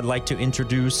forget, I'd like to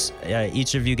introduce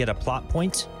each of you get a plot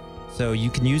point. So you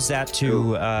can use that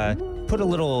to put a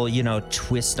little,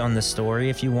 twist on the story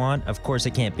if you want. Of course,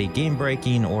 it can't be game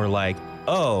breaking or like,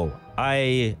 oh,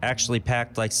 I actually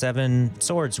packed like 7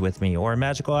 swords with me or a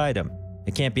magical item.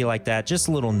 It can't be like that. Just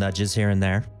little nudges here and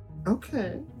there.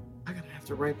 Okay. I'm gonna have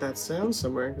to write that down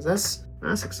somewhere because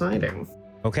that's exciting.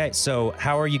 Okay, so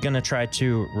how are you going to try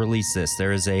to release this?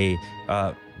 There is a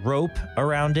rope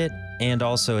around it and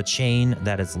also a chain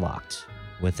that is locked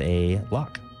with a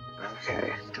lock.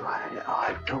 Okay,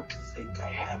 I don't think I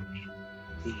have any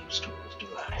thieves' tools, do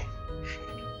I?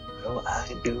 No,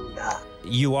 I do not.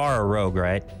 You are a rogue,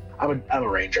 right? I'm a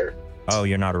ranger. Oh,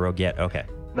 you're not a rogue yet? Okay.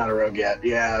 Not a rogue yet,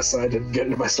 yeah, so I didn't get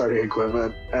into my starting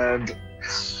equipment. And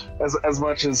as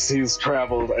much as he's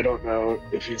traveled, I don't know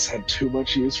if he's had too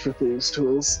much use for thieves'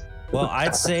 tools. Well,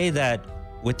 I'd say that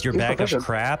with your He's bag proficient. of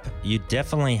crap, you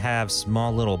definitely have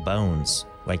small little bones,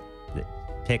 like the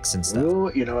picks and stuff.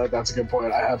 Ooh, you know what? That's a good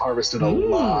point. I have harvested a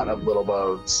lot of little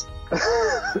bones.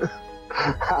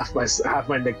 half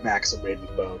my knickknacks are made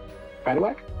with bone.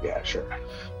 Paddywhack? Yeah, sure.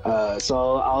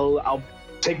 So I'll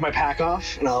take my pack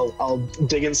off and I'll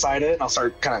dig inside it and I'll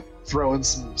start kind of throwing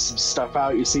some stuff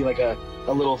out. You see like a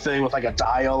little thing with like a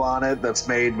dial on it that's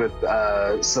made with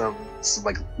some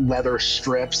like leather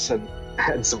strips and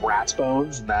some rat's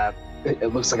bones, and that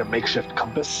it looks like a makeshift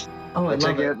compass. Oh, I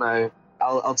take love it. and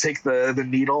I'll take the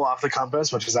needle off the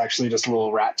compass, which is actually just a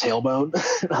little rat tailbone.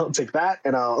 And I'll take that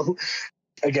and I'll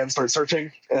again start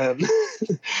searching and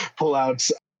pull out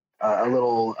a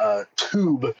little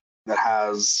tube that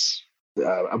has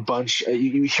a bunch.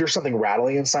 You hear something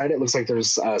rattling inside it. It looks like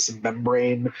there's some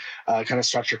membrane kind of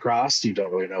stretched across. You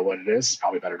don't really know what it is. It's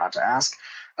probably better not to ask.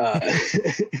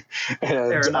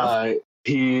 Fair enough.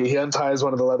 He unties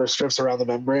one of the leather strips around the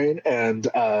membrane and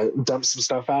dumps some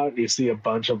stuff out. And you see a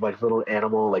bunch of like little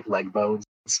animal like leg bones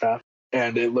and stuff.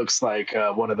 And it looks like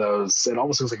one of those. It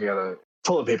almost looks like a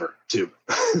toilet paper tube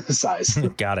size.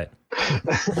 Got it.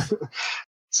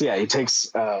 So yeah, he takes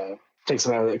a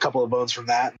couple of bones from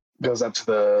that, goes up to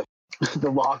the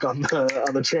lock on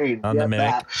the chain On the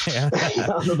mimic. Yeah.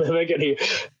 On the mimic,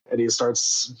 and he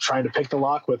starts trying to pick the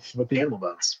lock with the animal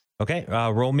bones. Okay,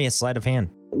 roll me a sleight of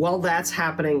hand. While that's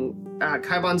happening,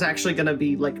 Kaibon's actually going to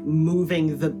be like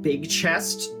moving the big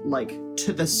chest like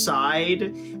to the side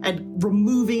and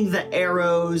removing the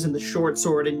arrows and the short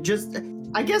sword and just,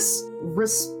 I guess,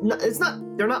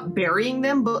 they're not burying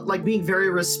them, but like being very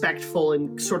respectful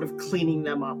and sort of cleaning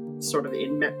them up, sort of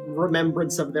in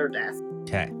remembrance of their death.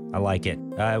 Okay, I like it.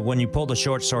 When you pull the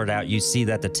short sword out, you see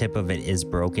that the tip of it is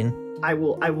broken. I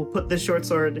will put the short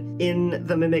sword in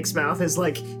the mimic's mouth as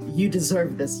like, you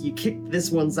deserve this. You kicked this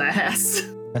one's ass.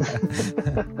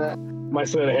 My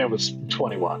sleight of hand was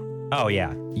 21. Oh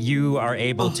yeah, you are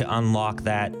able to unlock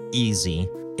that easy.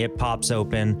 It pops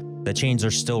open. The chains are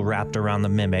still wrapped around the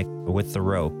mimic with the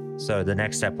rope. So the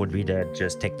next step would be to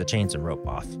just take the chains and rope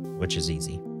off, which is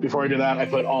easy. Before I do that, I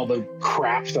put all the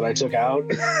crap that I took out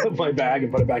of my bag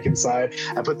and put it back inside.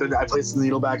 I placed the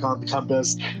needle back on the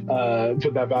compass,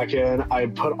 put that back in. I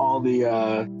put all the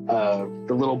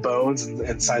little bones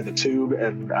inside the tube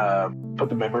and put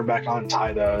the membrane back on,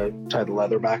 tie the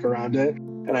leather back around it.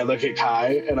 And I look at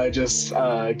Kai and I just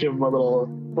give him a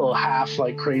little half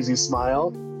like crazy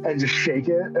smile and just shake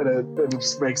it, and it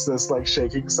just makes this like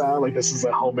shaking sound, like this is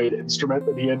a homemade instrument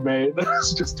that he had made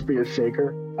just to be a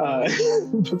shaker.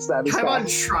 Puts that in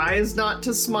Kaibon tries not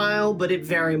to smile, but it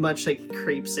very much like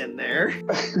creeps in there.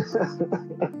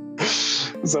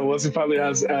 So once he finally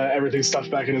has everything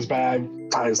stuffed back in his bag,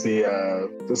 ties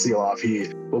the seal off,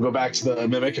 he will go back to the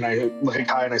mimic, and I look at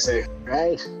Kai and I say,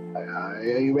 Right. Are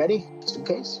you ready? Just in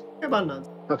case? Kaibon nods.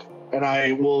 okay. And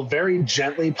I will very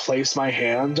gently place my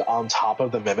hand on top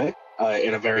of the mimic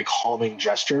in a very calming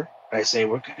gesture. And I say,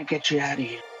 we're going to get you out of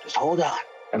here. Just hold on.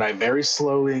 And I very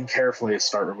slowly and carefully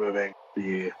start removing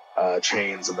the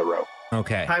chains and the rope.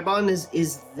 Okay. Kaibon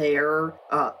is there,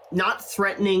 not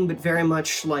threatening, but very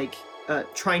much like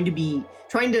trying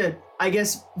to, I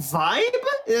guess, vibe?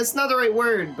 That's not the right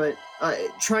word, but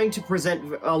trying to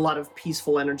present a lot of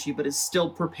peaceful energy, but is still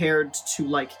prepared to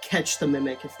like catch the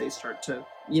mimic if they start to,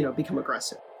 become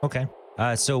aggressive. Okay.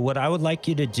 So what I would like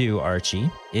you to do, Archie,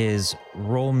 is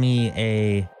roll me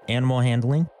a animal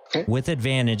handling with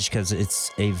advantage, because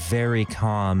it's a very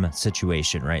calm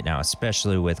situation right now,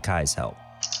 especially with Kai's help.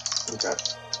 Okay.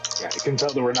 Yeah, you can tell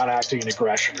that we're not acting in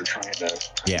aggression or trying to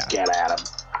get at him.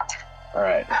 All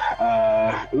right.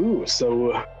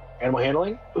 So animal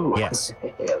handling? Ooh. Yes.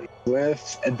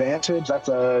 With advantage, that's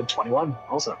a 21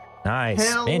 also. Nice.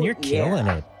 Hell Man, you're killing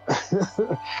it.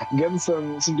 I'm getting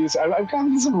some decent. I've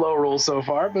gotten some low rolls so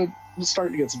far, but I'm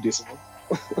starting to get some decent ones.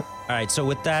 All right. So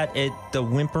with that, the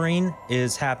whimpering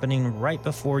is happening right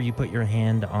before you put your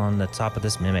hand on the top of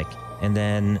this mimic. And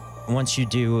then once you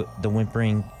do, the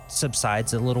whimpering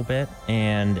subsides a little bit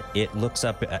and it looks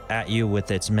up at you with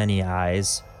its many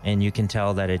eyes. And you can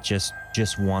tell that it just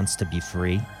wants to be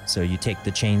free. So you take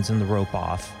the chains and the rope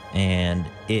off and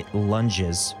it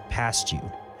lunges past you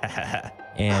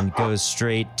and goes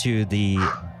straight to the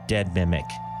dead mimic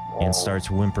and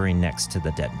starts whimpering next to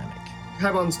the dead mimic.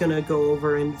 Kaibon's gonna go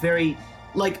over and very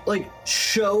like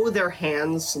show their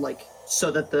hands like so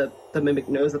that the mimic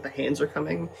knows that the hands are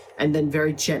coming, and then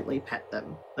very gently pet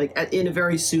them like in a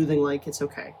very soothing like it's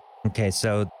okay. Okay,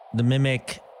 so the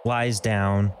mimic lies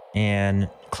down and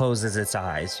closes its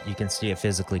eyes. You can see it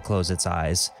physically close its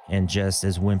eyes and just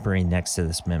is whimpering next to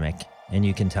this mimic, and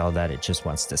you can tell that it just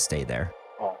wants to stay there.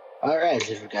 All right. right,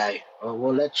 little guy.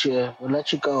 We'll let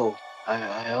you go.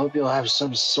 I hope you'll have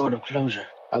some sort of closure.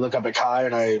 I look up at Kai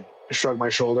and I shrug my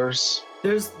shoulders.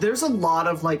 There's a lot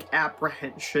of like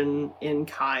apprehension in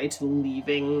Kai to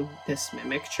leaving this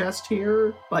mimic chest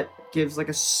here, but gives like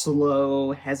a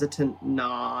slow, hesitant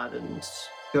nod and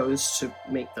goes to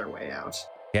make their way out.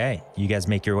 Okay, you guys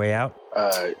make your way out?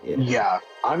 Yeah.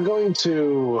 I'm going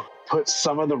to put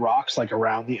some of the rocks like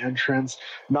around the entrance,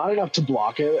 not enough to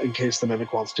block it in case the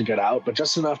mimic wants to get out, but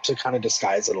just enough to kind of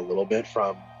disguise it a little bit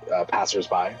from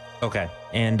passersby. Okay,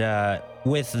 and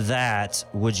with that,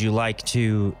 would you like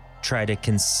to try to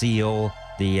conceal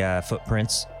the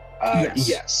footprints?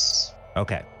 Yes.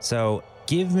 Okay, so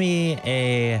give me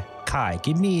a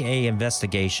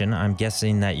investigation. I'm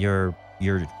guessing that you're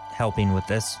helping with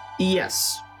this.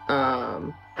 Yes.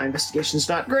 My investigation's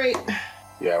not great.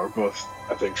 Yeah, we're both,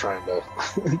 I think, trying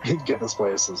to get this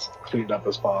place as cleaned up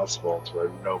as possible to where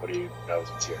nobody knows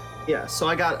it's here. Yeah, so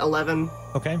I got 11.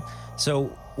 Okay,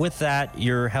 so with that,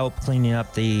 your help cleaning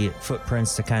up the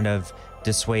footprints to kind of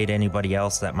dissuade anybody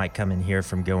else that might come in here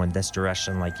from going this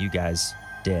direction like you guys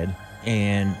did.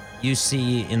 And you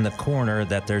see in the corner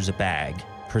that there's a bag,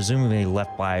 presumably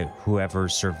left by whoever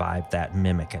survived that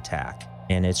mimic attack.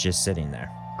 And it's just sitting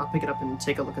there. I'll pick it up and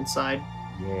take a look inside.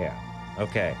 Yeah.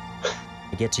 Okay.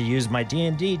 I get to use my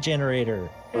D&D generator.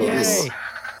 Yes. Yay.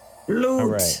 Loot. All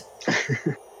right.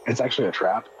 It's actually a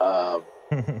trap.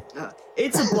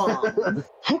 It's a bomb.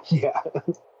 Yeah.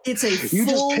 It's a You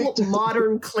just full picked it.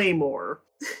 modern claymore.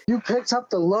 You picked up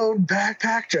the lone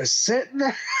backpack just sitting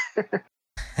there.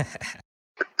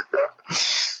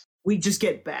 We just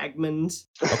get bagmans.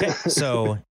 Okay,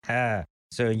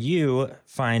 so you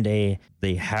find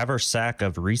the haversack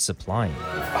of resupplying.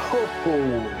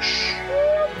 Oh, shit.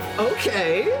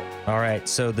 Okay. All right,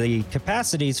 so the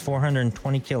capacity is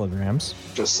 420 kilograms.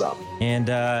 Just some. And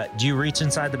do you reach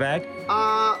inside the bag?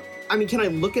 I mean, can I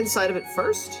look inside of it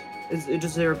first?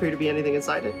 Does there appear to be anything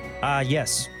inside it?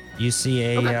 Yes. You see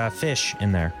a fish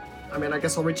in there. I mean, I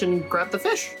guess I'll reach and grab the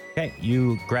fish. Okay,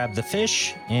 you grab the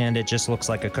fish, and it just looks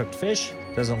like a cooked fish.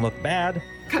 Doesn't look bad.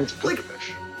 Kind of like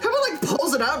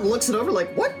pulls it out and looks it over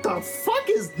like, what the fuck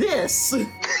is this?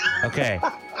 Okay,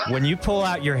 when you pull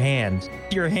out your hand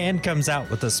comes out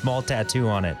with a small tattoo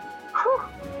on it.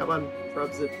 Come on,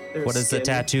 rubs it. There's What does the skin.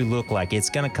 tattoo look like? It's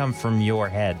gonna come from your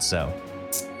head, so.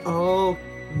 Oh,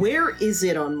 where is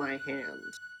it on my hand?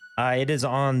 It is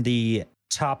on the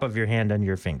top of your hand under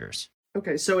your fingers.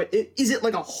 Okay, so is it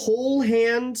like a whole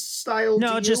hand style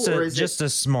No, deal, just or is a very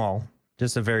it's small,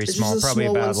 just a probably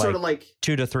small one, about sort of like like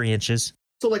 2 to 3 inches.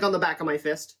 so like on the back of my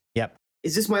fist? Yep.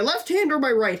 Is this my left hand or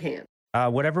my right hand?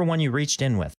 Whatever one you reached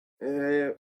in with.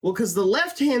 Well, because the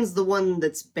left hand's the one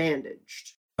that's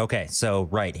bandaged. Okay, so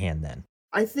right hand then.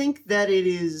 I think that it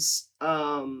is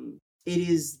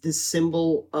the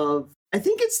symbol of, I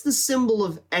think it's the symbol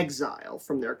of exile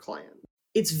from their clan.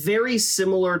 It's very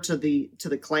similar to the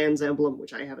clan's emblem,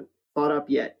 which I haven't thought up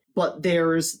yet, but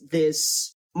there's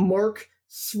this mark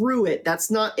through it.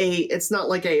 It's not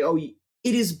like it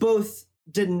is both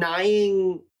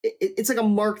denying, it's like a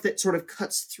mark that sort of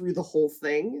cuts through the whole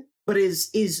thing, but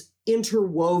is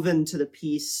interwoven to the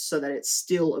piece so that it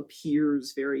still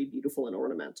appears very beautiful and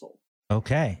ornamental.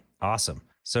 Okay, awesome.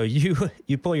 So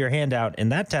you pull your hand out, and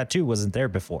that tattoo wasn't there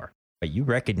before, but you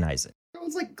recognize it. I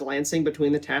was like glancing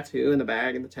between the tattoo and the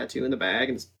bag and the tattoo and the bag,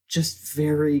 and it's just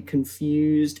very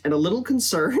confused and a little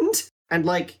concerned, and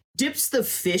like dips the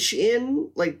fish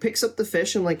in, like picks up the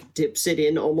fish and like dips it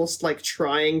in, almost like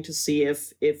trying to see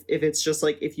if it's just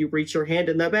like, if you reach your hand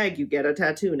in the bag, you get a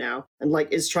tattoo now, and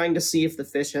like is trying to see if the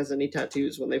fish has any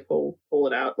tattoos when they pull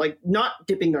it out, like not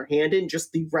dipping their hand in,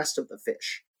 just the rest of the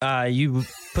fish. You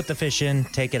put the fish in,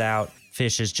 take it out.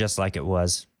 Fish is just like it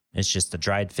was. It's just a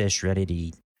dried fish ready to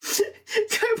eat.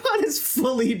 Kaimon is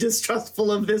fully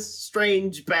distrustful of this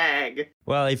strange bag.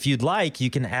 Well, if you'd like, you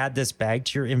can add this bag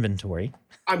to your inventory.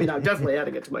 I mean, I'm definitely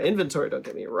adding it to my inventory, don't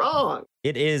get me wrong.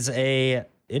 It is a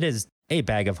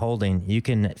bag of holding. You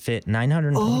can fit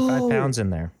 925 pounds in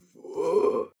there.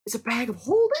 It's a bag of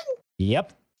holding?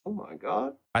 Yep. Oh my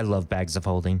god. I love bags of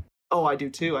holding. Oh, I do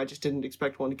too. I just didn't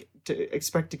expect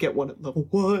to get one at level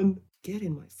 1. Get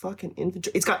in my fucking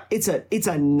inventory. It's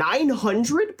a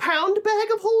 900 pound bag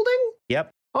of holding?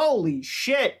 Yep. Holy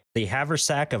shit. The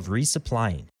haversack of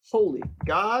resupplying. Holy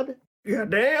god.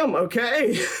 Goddamn,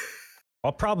 okay.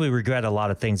 I'll probably regret a lot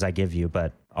of things I give you,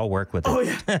 but I'll work with it. Oh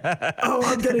yeah. Oh,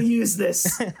 I'm gonna use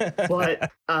this.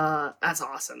 But that's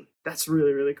awesome. That's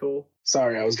really, really cool.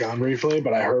 Sorry, I was gone briefly,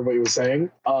 but I heard what you were saying.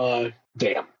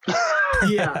 Damn.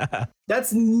 Yeah.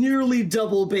 That's nearly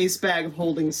double base bag of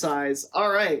holding size.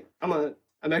 All right. I'm gonna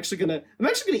I'm actually gonna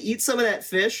eat some of that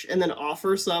fish and then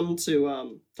offer some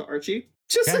to Archie.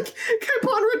 Just Okay. like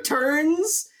Kaipon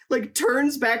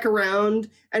turns back around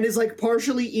and is like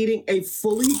partially eating a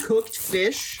fully cooked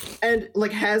fish and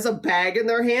like has a bag in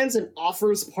their hands and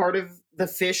offers part of the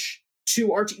fish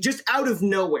to Archie just out of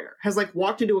nowhere. Has like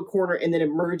walked into a corner and then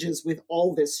emerges with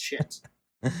all this shit.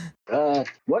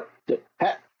 What?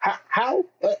 How?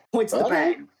 Points at the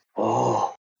bag.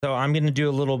 Oh. So I'm going to do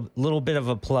a little bit of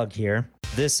a plug here.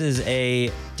 This is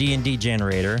a D&D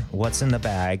generator, What's in the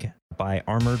Bag, by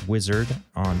Armored Wizard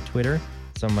on Twitter.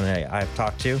 Someone I've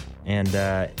talked to, and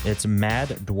it's Mad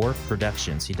Dwarf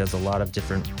Productions. He does a lot of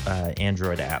different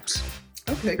Android apps.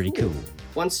 Okay, Pretty cool.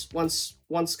 Once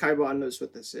Kaibon knows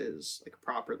what this is, like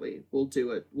properly, we'll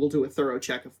do a thorough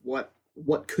check of what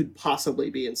could possibly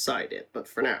be inside it. But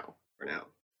for now.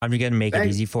 I'm going to make it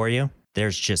easy for you.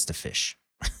 There's just a fish.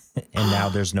 And now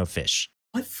there's no fish.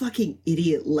 What fucking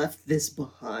idiot left this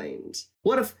behind?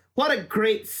 What a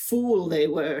great fool they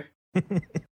were.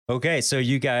 Okay, so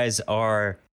you guys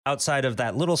are outside of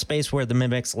that little space where the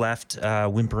mimics left,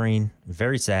 whimpering,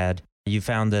 very sad. You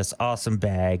found this awesome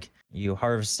bag. You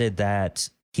harvested that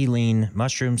healing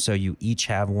mushroom, so you each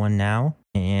have one now.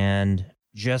 And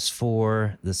just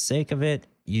for the sake of it,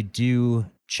 you do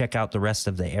check out the rest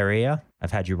of the area.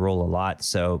 I've had you roll a lot,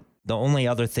 so the only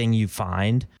other thing you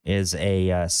find is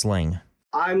a sling.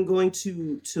 I'm going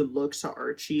to look to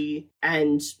Archie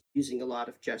and using a lot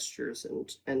of gestures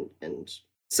and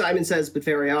Simon Says, but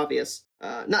very obvious.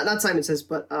 Not Simon Says,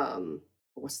 but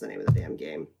what's the name of the damn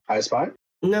game? I Spy?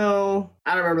 No,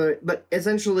 I don't remember. But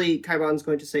essentially, Kaibon's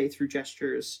going to say through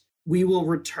gestures, "We will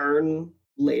return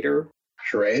later."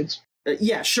 Charades?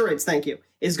 Yeah, charades. Thank you.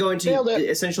 Is going to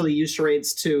essentially use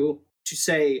charades to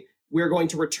say we're going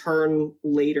to return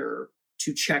later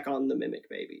to check on the mimic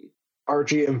baby.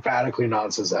 Archie emphatically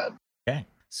nods his head. Okay.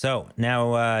 So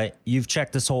now you've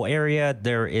checked this whole area.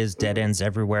 There is dead ends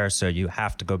everywhere, so you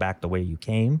have to go back the way you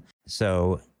came.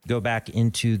 So go back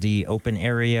into the open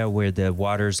area where the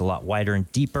water's a lot wider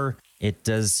and deeper. It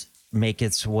does make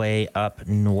its way up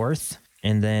north,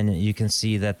 and then you can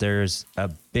see that there's a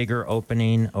bigger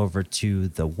opening over to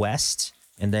the west,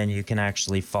 and then you can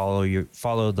actually follow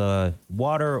the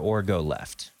water or go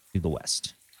left to the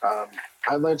west.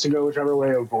 I'd like to go whichever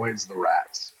way avoids the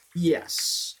rats.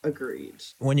 Yes, agreed.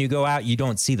 When you go out, you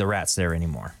don't see the rats there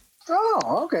anymore.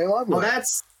 Oh, okay, lovely. Well,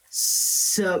 that's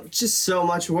so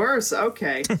much worse.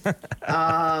 Okay.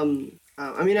 I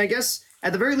mean, I guess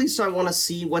at the very least, I want to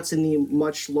see what's in the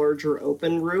much larger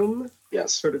open room.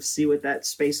 Yes. Sort of see what that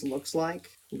space looks like,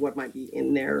 what might be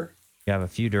in there. You have a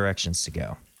few directions to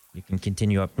go. You can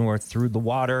continue up north through the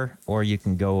water, or you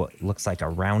can go, looks like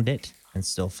around it and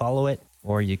still follow it,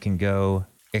 or you can go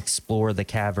explore the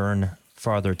cavern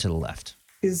farther to the left.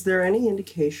 Is there any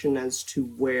indication as to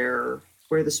where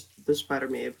the spider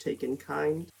may have taken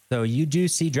Kind? So you do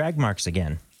see drag marks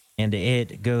again, and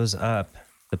it goes up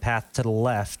the path to the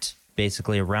left,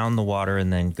 basically around the water,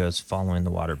 and then goes following the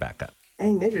water back up.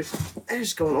 Dang, they're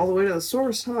just going all the way to the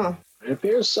source, huh? It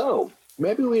appears so.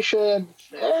 Maybe we should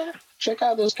check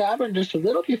out this cavern just a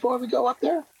little before we go up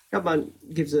there. Kaibon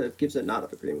gives a nod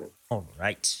of agreement. All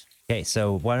right. Okay,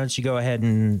 so why don't you go ahead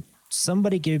and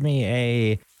somebody give me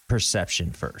a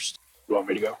perception first. You want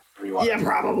me to go? Or you want Yeah,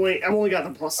 probably. I've only got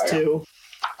the +2.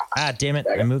 Ah, damn it.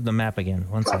 I moved the map again.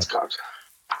 One That's sec. cocked.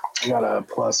 I got a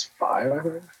 +5, I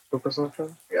think, for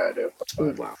perception. Yeah, I do.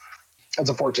 Oh, wow. That's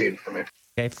a 14 for me.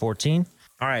 Okay, 14.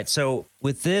 All right, so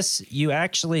with this, you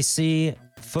actually see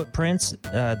footprints,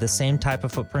 the same type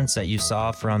of footprints that you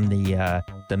saw from the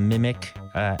mimic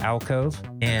alcove,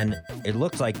 and it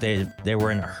looked like they were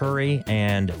in a hurry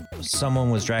and someone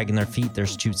was dragging their feet.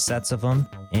 There's 2 sets of them,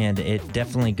 and it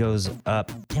definitely goes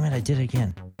up. Damn it, I did it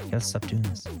again. Gotta stop doing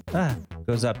this.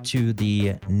 Goes up to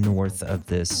the north of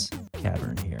this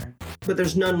cavern here. But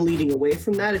there's none leading away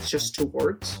from that. It's just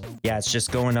towards. Yeah, it's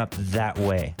just going up that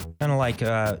way. Kind of like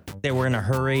they were in a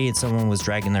hurry and someone was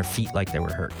dragging their feet like they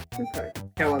were hurt. Okay.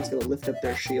 Kaibon's gonna lift up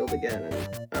their shield again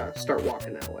and start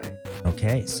walking that way.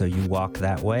 Okay, so you walk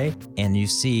that way and you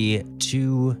see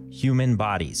 2 human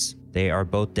bodies. They are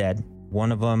both dead.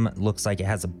 One of them looks like it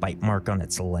has a bite mark on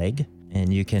its leg,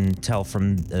 and you can tell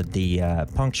from the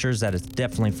punctures that it's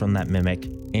definitely from that mimic.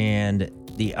 And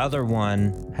the other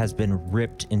one has been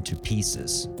ripped into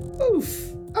pieces.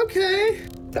 Oof. Okay.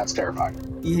 That's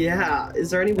terrifying. Yeah. Is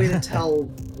there any way to tell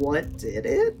what did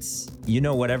it? You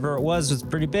know, whatever it was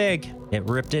pretty big. It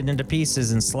ripped it into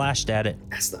pieces and slashed at it.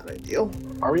 That's not ideal.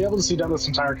 Are we able to see down this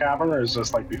entire cavern, or is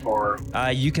this like before?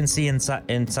 You can see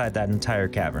inside that entire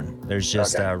cavern. There's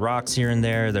just rocks here and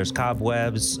there. There's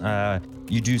cobwebs.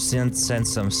 You do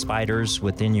sense some spiders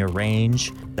within your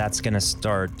range. That's gonna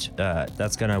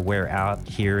wear out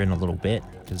here in a little bit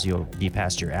because you'll be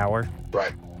past your hour.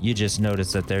 Right. You just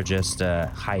notice that they're just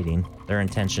hiding. Their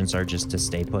intentions are just to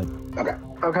stay put.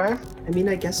 Okay. I mean,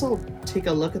 I guess I'll take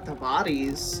a look at the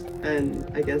bodies and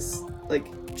I guess, like,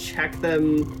 check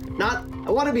them. I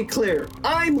want to be clear.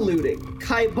 I'm looting.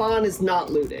 Kaiban is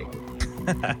not looting.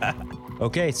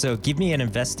 Okay, so give me an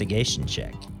investigation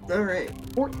check. All right.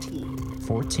 14.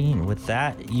 14. With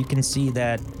that, you can see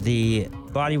that the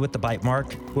body with the bite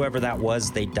mark, whoever that was,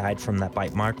 they died from that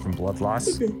bite mark from blood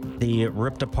loss. The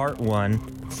ripped apart one,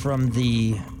 from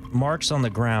the marks on the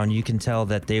ground, you can tell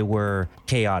that they were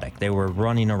chaotic. They were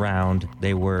running around.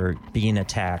 They were being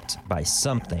attacked by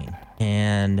something.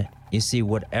 And you see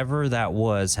whatever that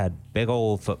was had big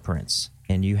old footprints.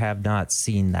 And you have not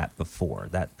seen that before,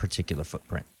 that particular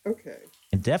footprint. Okay.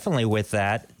 And definitely with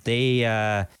that,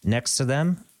 they next to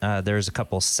them, there's a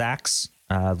couple sacks.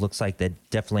 Looks like they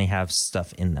definitely have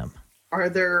stuff in them. Are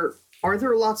there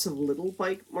lots of little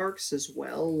bite marks as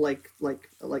well, like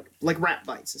rat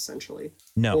bites essentially?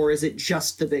 No. Or is it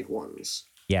just the big ones?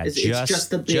 Yeah, It's just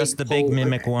the big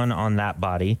mimic one on that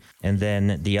body, and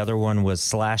then the other one was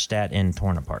slashed at and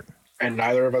torn apart. And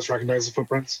neither of us recognize the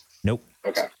footprints? Nope.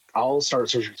 Okay. I'll start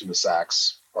searching through the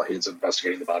sacks while he's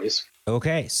investigating the bodies.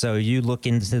 Okay, so you look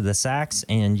into the sacks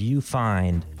and you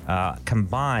find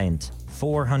combined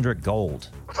 400 gold.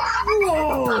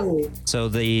 Whoa! So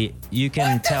you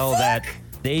can tell that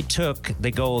they took the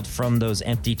gold from those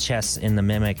empty chests in the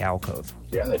mimic alcove.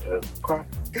 Yeah, they did. Okay.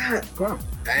 God,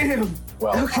 damn.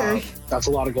 Well, Okay. That's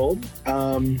a lot of gold.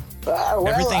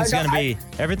 Everything's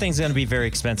gonna be very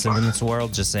expensive in this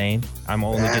world. Just saying, I'm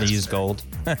only gonna use gold.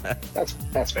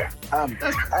 That's fair. All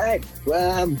right.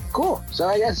 Well, cool. So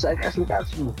I guess we got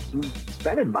some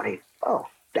spending money. Oh,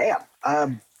 damn.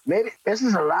 Maybe this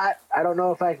is a lot. I don't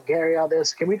know if I can carry all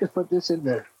this. Can we just put this in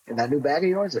that new bag of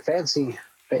yours? A fancy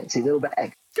little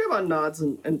bag. Kaiban nods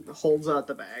and holds out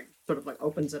the bag, sort of like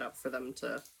opens it up for them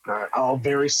to. I'll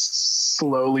very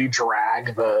slowly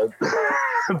drag the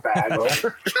bag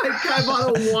over.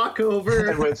 Kaiban will walk over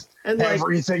And with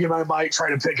everything in my might, try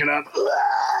to pick it up.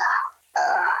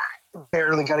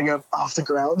 Barely getting up off the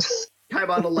ground.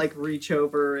 Kaiban will like reach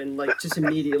over and like just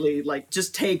immediately like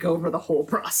just take over the whole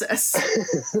process.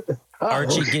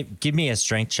 Archie, give me a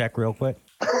strength check real quick.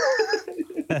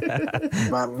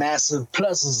 My massive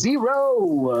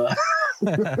 +0.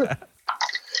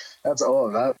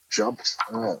 That jumped.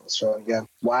 All right, let's try it again.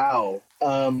 Wow.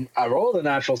 I rolled a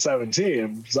natural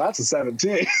 17, so that's a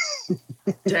 17.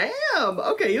 Damn.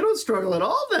 Okay, you don't struggle at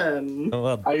all then.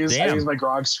 Well, I use my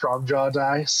Grog Strongjaw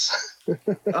dice.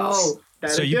 Oh.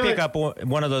 So you pick up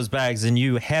one of those bags and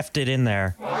you heft it in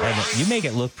there, and you make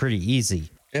it look pretty easy.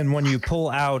 And when you pull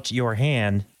out your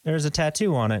hand, there's a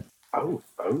tattoo on it. Oh.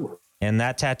 And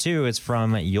that tattoo is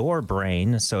from your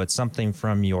brain, so it's something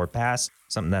from your past,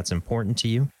 something that's important to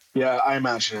you. Yeah, I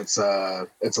imagine it's a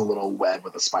little web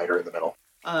with a spider in the middle.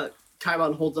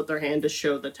 Kaiban holds up their hand to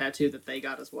show the tattoo that they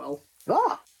got as well.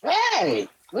 Oh, hey,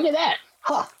 look at that.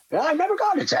 Huh. I've never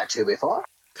gotten a tattoo before.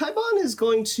 Kaiban is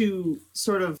going to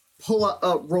sort of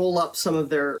roll up some of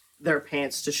their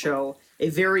pants to show a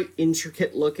very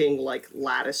intricate looking like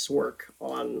lattice work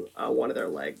on one of their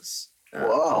legs.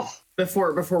 Whoa.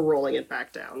 Before rolling it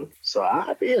back down. So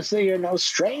obviously you're no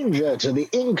stranger to the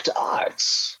inked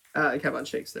arts. Kaiban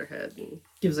shakes their head and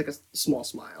gives like a small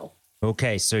smile.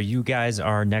 Okay, so you guys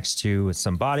are next to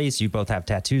some bodies. You both have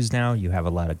tattoos now. You have a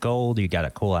lot of gold. You got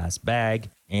a cool-ass bag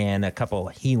and a couple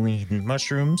healing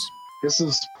mushrooms. This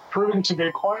is proving to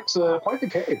be quite the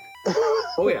cave.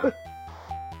 Oh, yeah.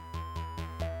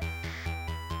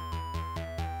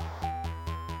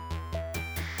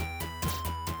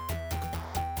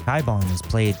 Kaiban is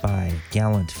played by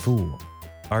Gallant Fool.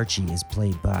 Archie is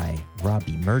played by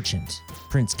Robbie Merchant.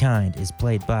 Priince Kiind is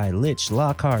played by Lich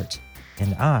Lockhart.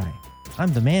 And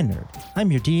I'm the Man Nerd.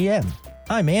 I'm your DM.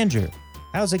 I'm Andrew.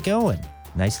 How's it going?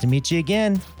 Nice to meet you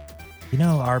again. You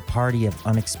know, our party of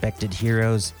unexpected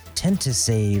heroes tend to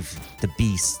save the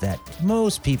beasts that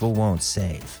most people won't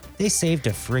save. They saved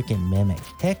a freaking mimic.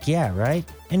 Heck yeah, right?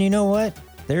 And you know what?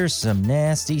 There's some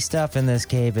nasty stuff in this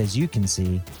cave, as you can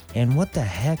see. And what the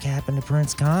heck happened to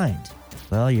Priince Kiind?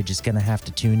 Well, you're just gonna have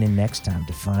to tune in next time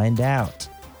to find out.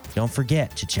 Don't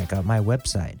forget to check out my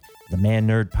website,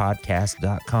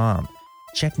 themannerdpodcast.com.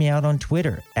 Check me out on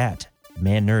Twitter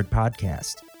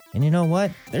 @mannerdpodcast. And you know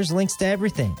what? There's links to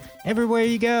everything, everywhere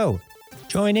you go.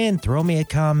 Join in, throw me a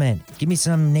comment, give me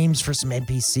some names for some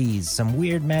NPCs, some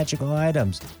weird magical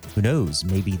items. Who knows,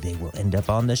 maybe they will end up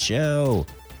on the show.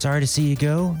 Sorry to see you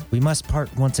go. We must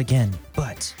part once again,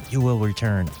 but you will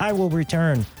return. I will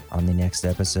return on the next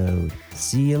episode.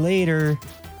 See you later.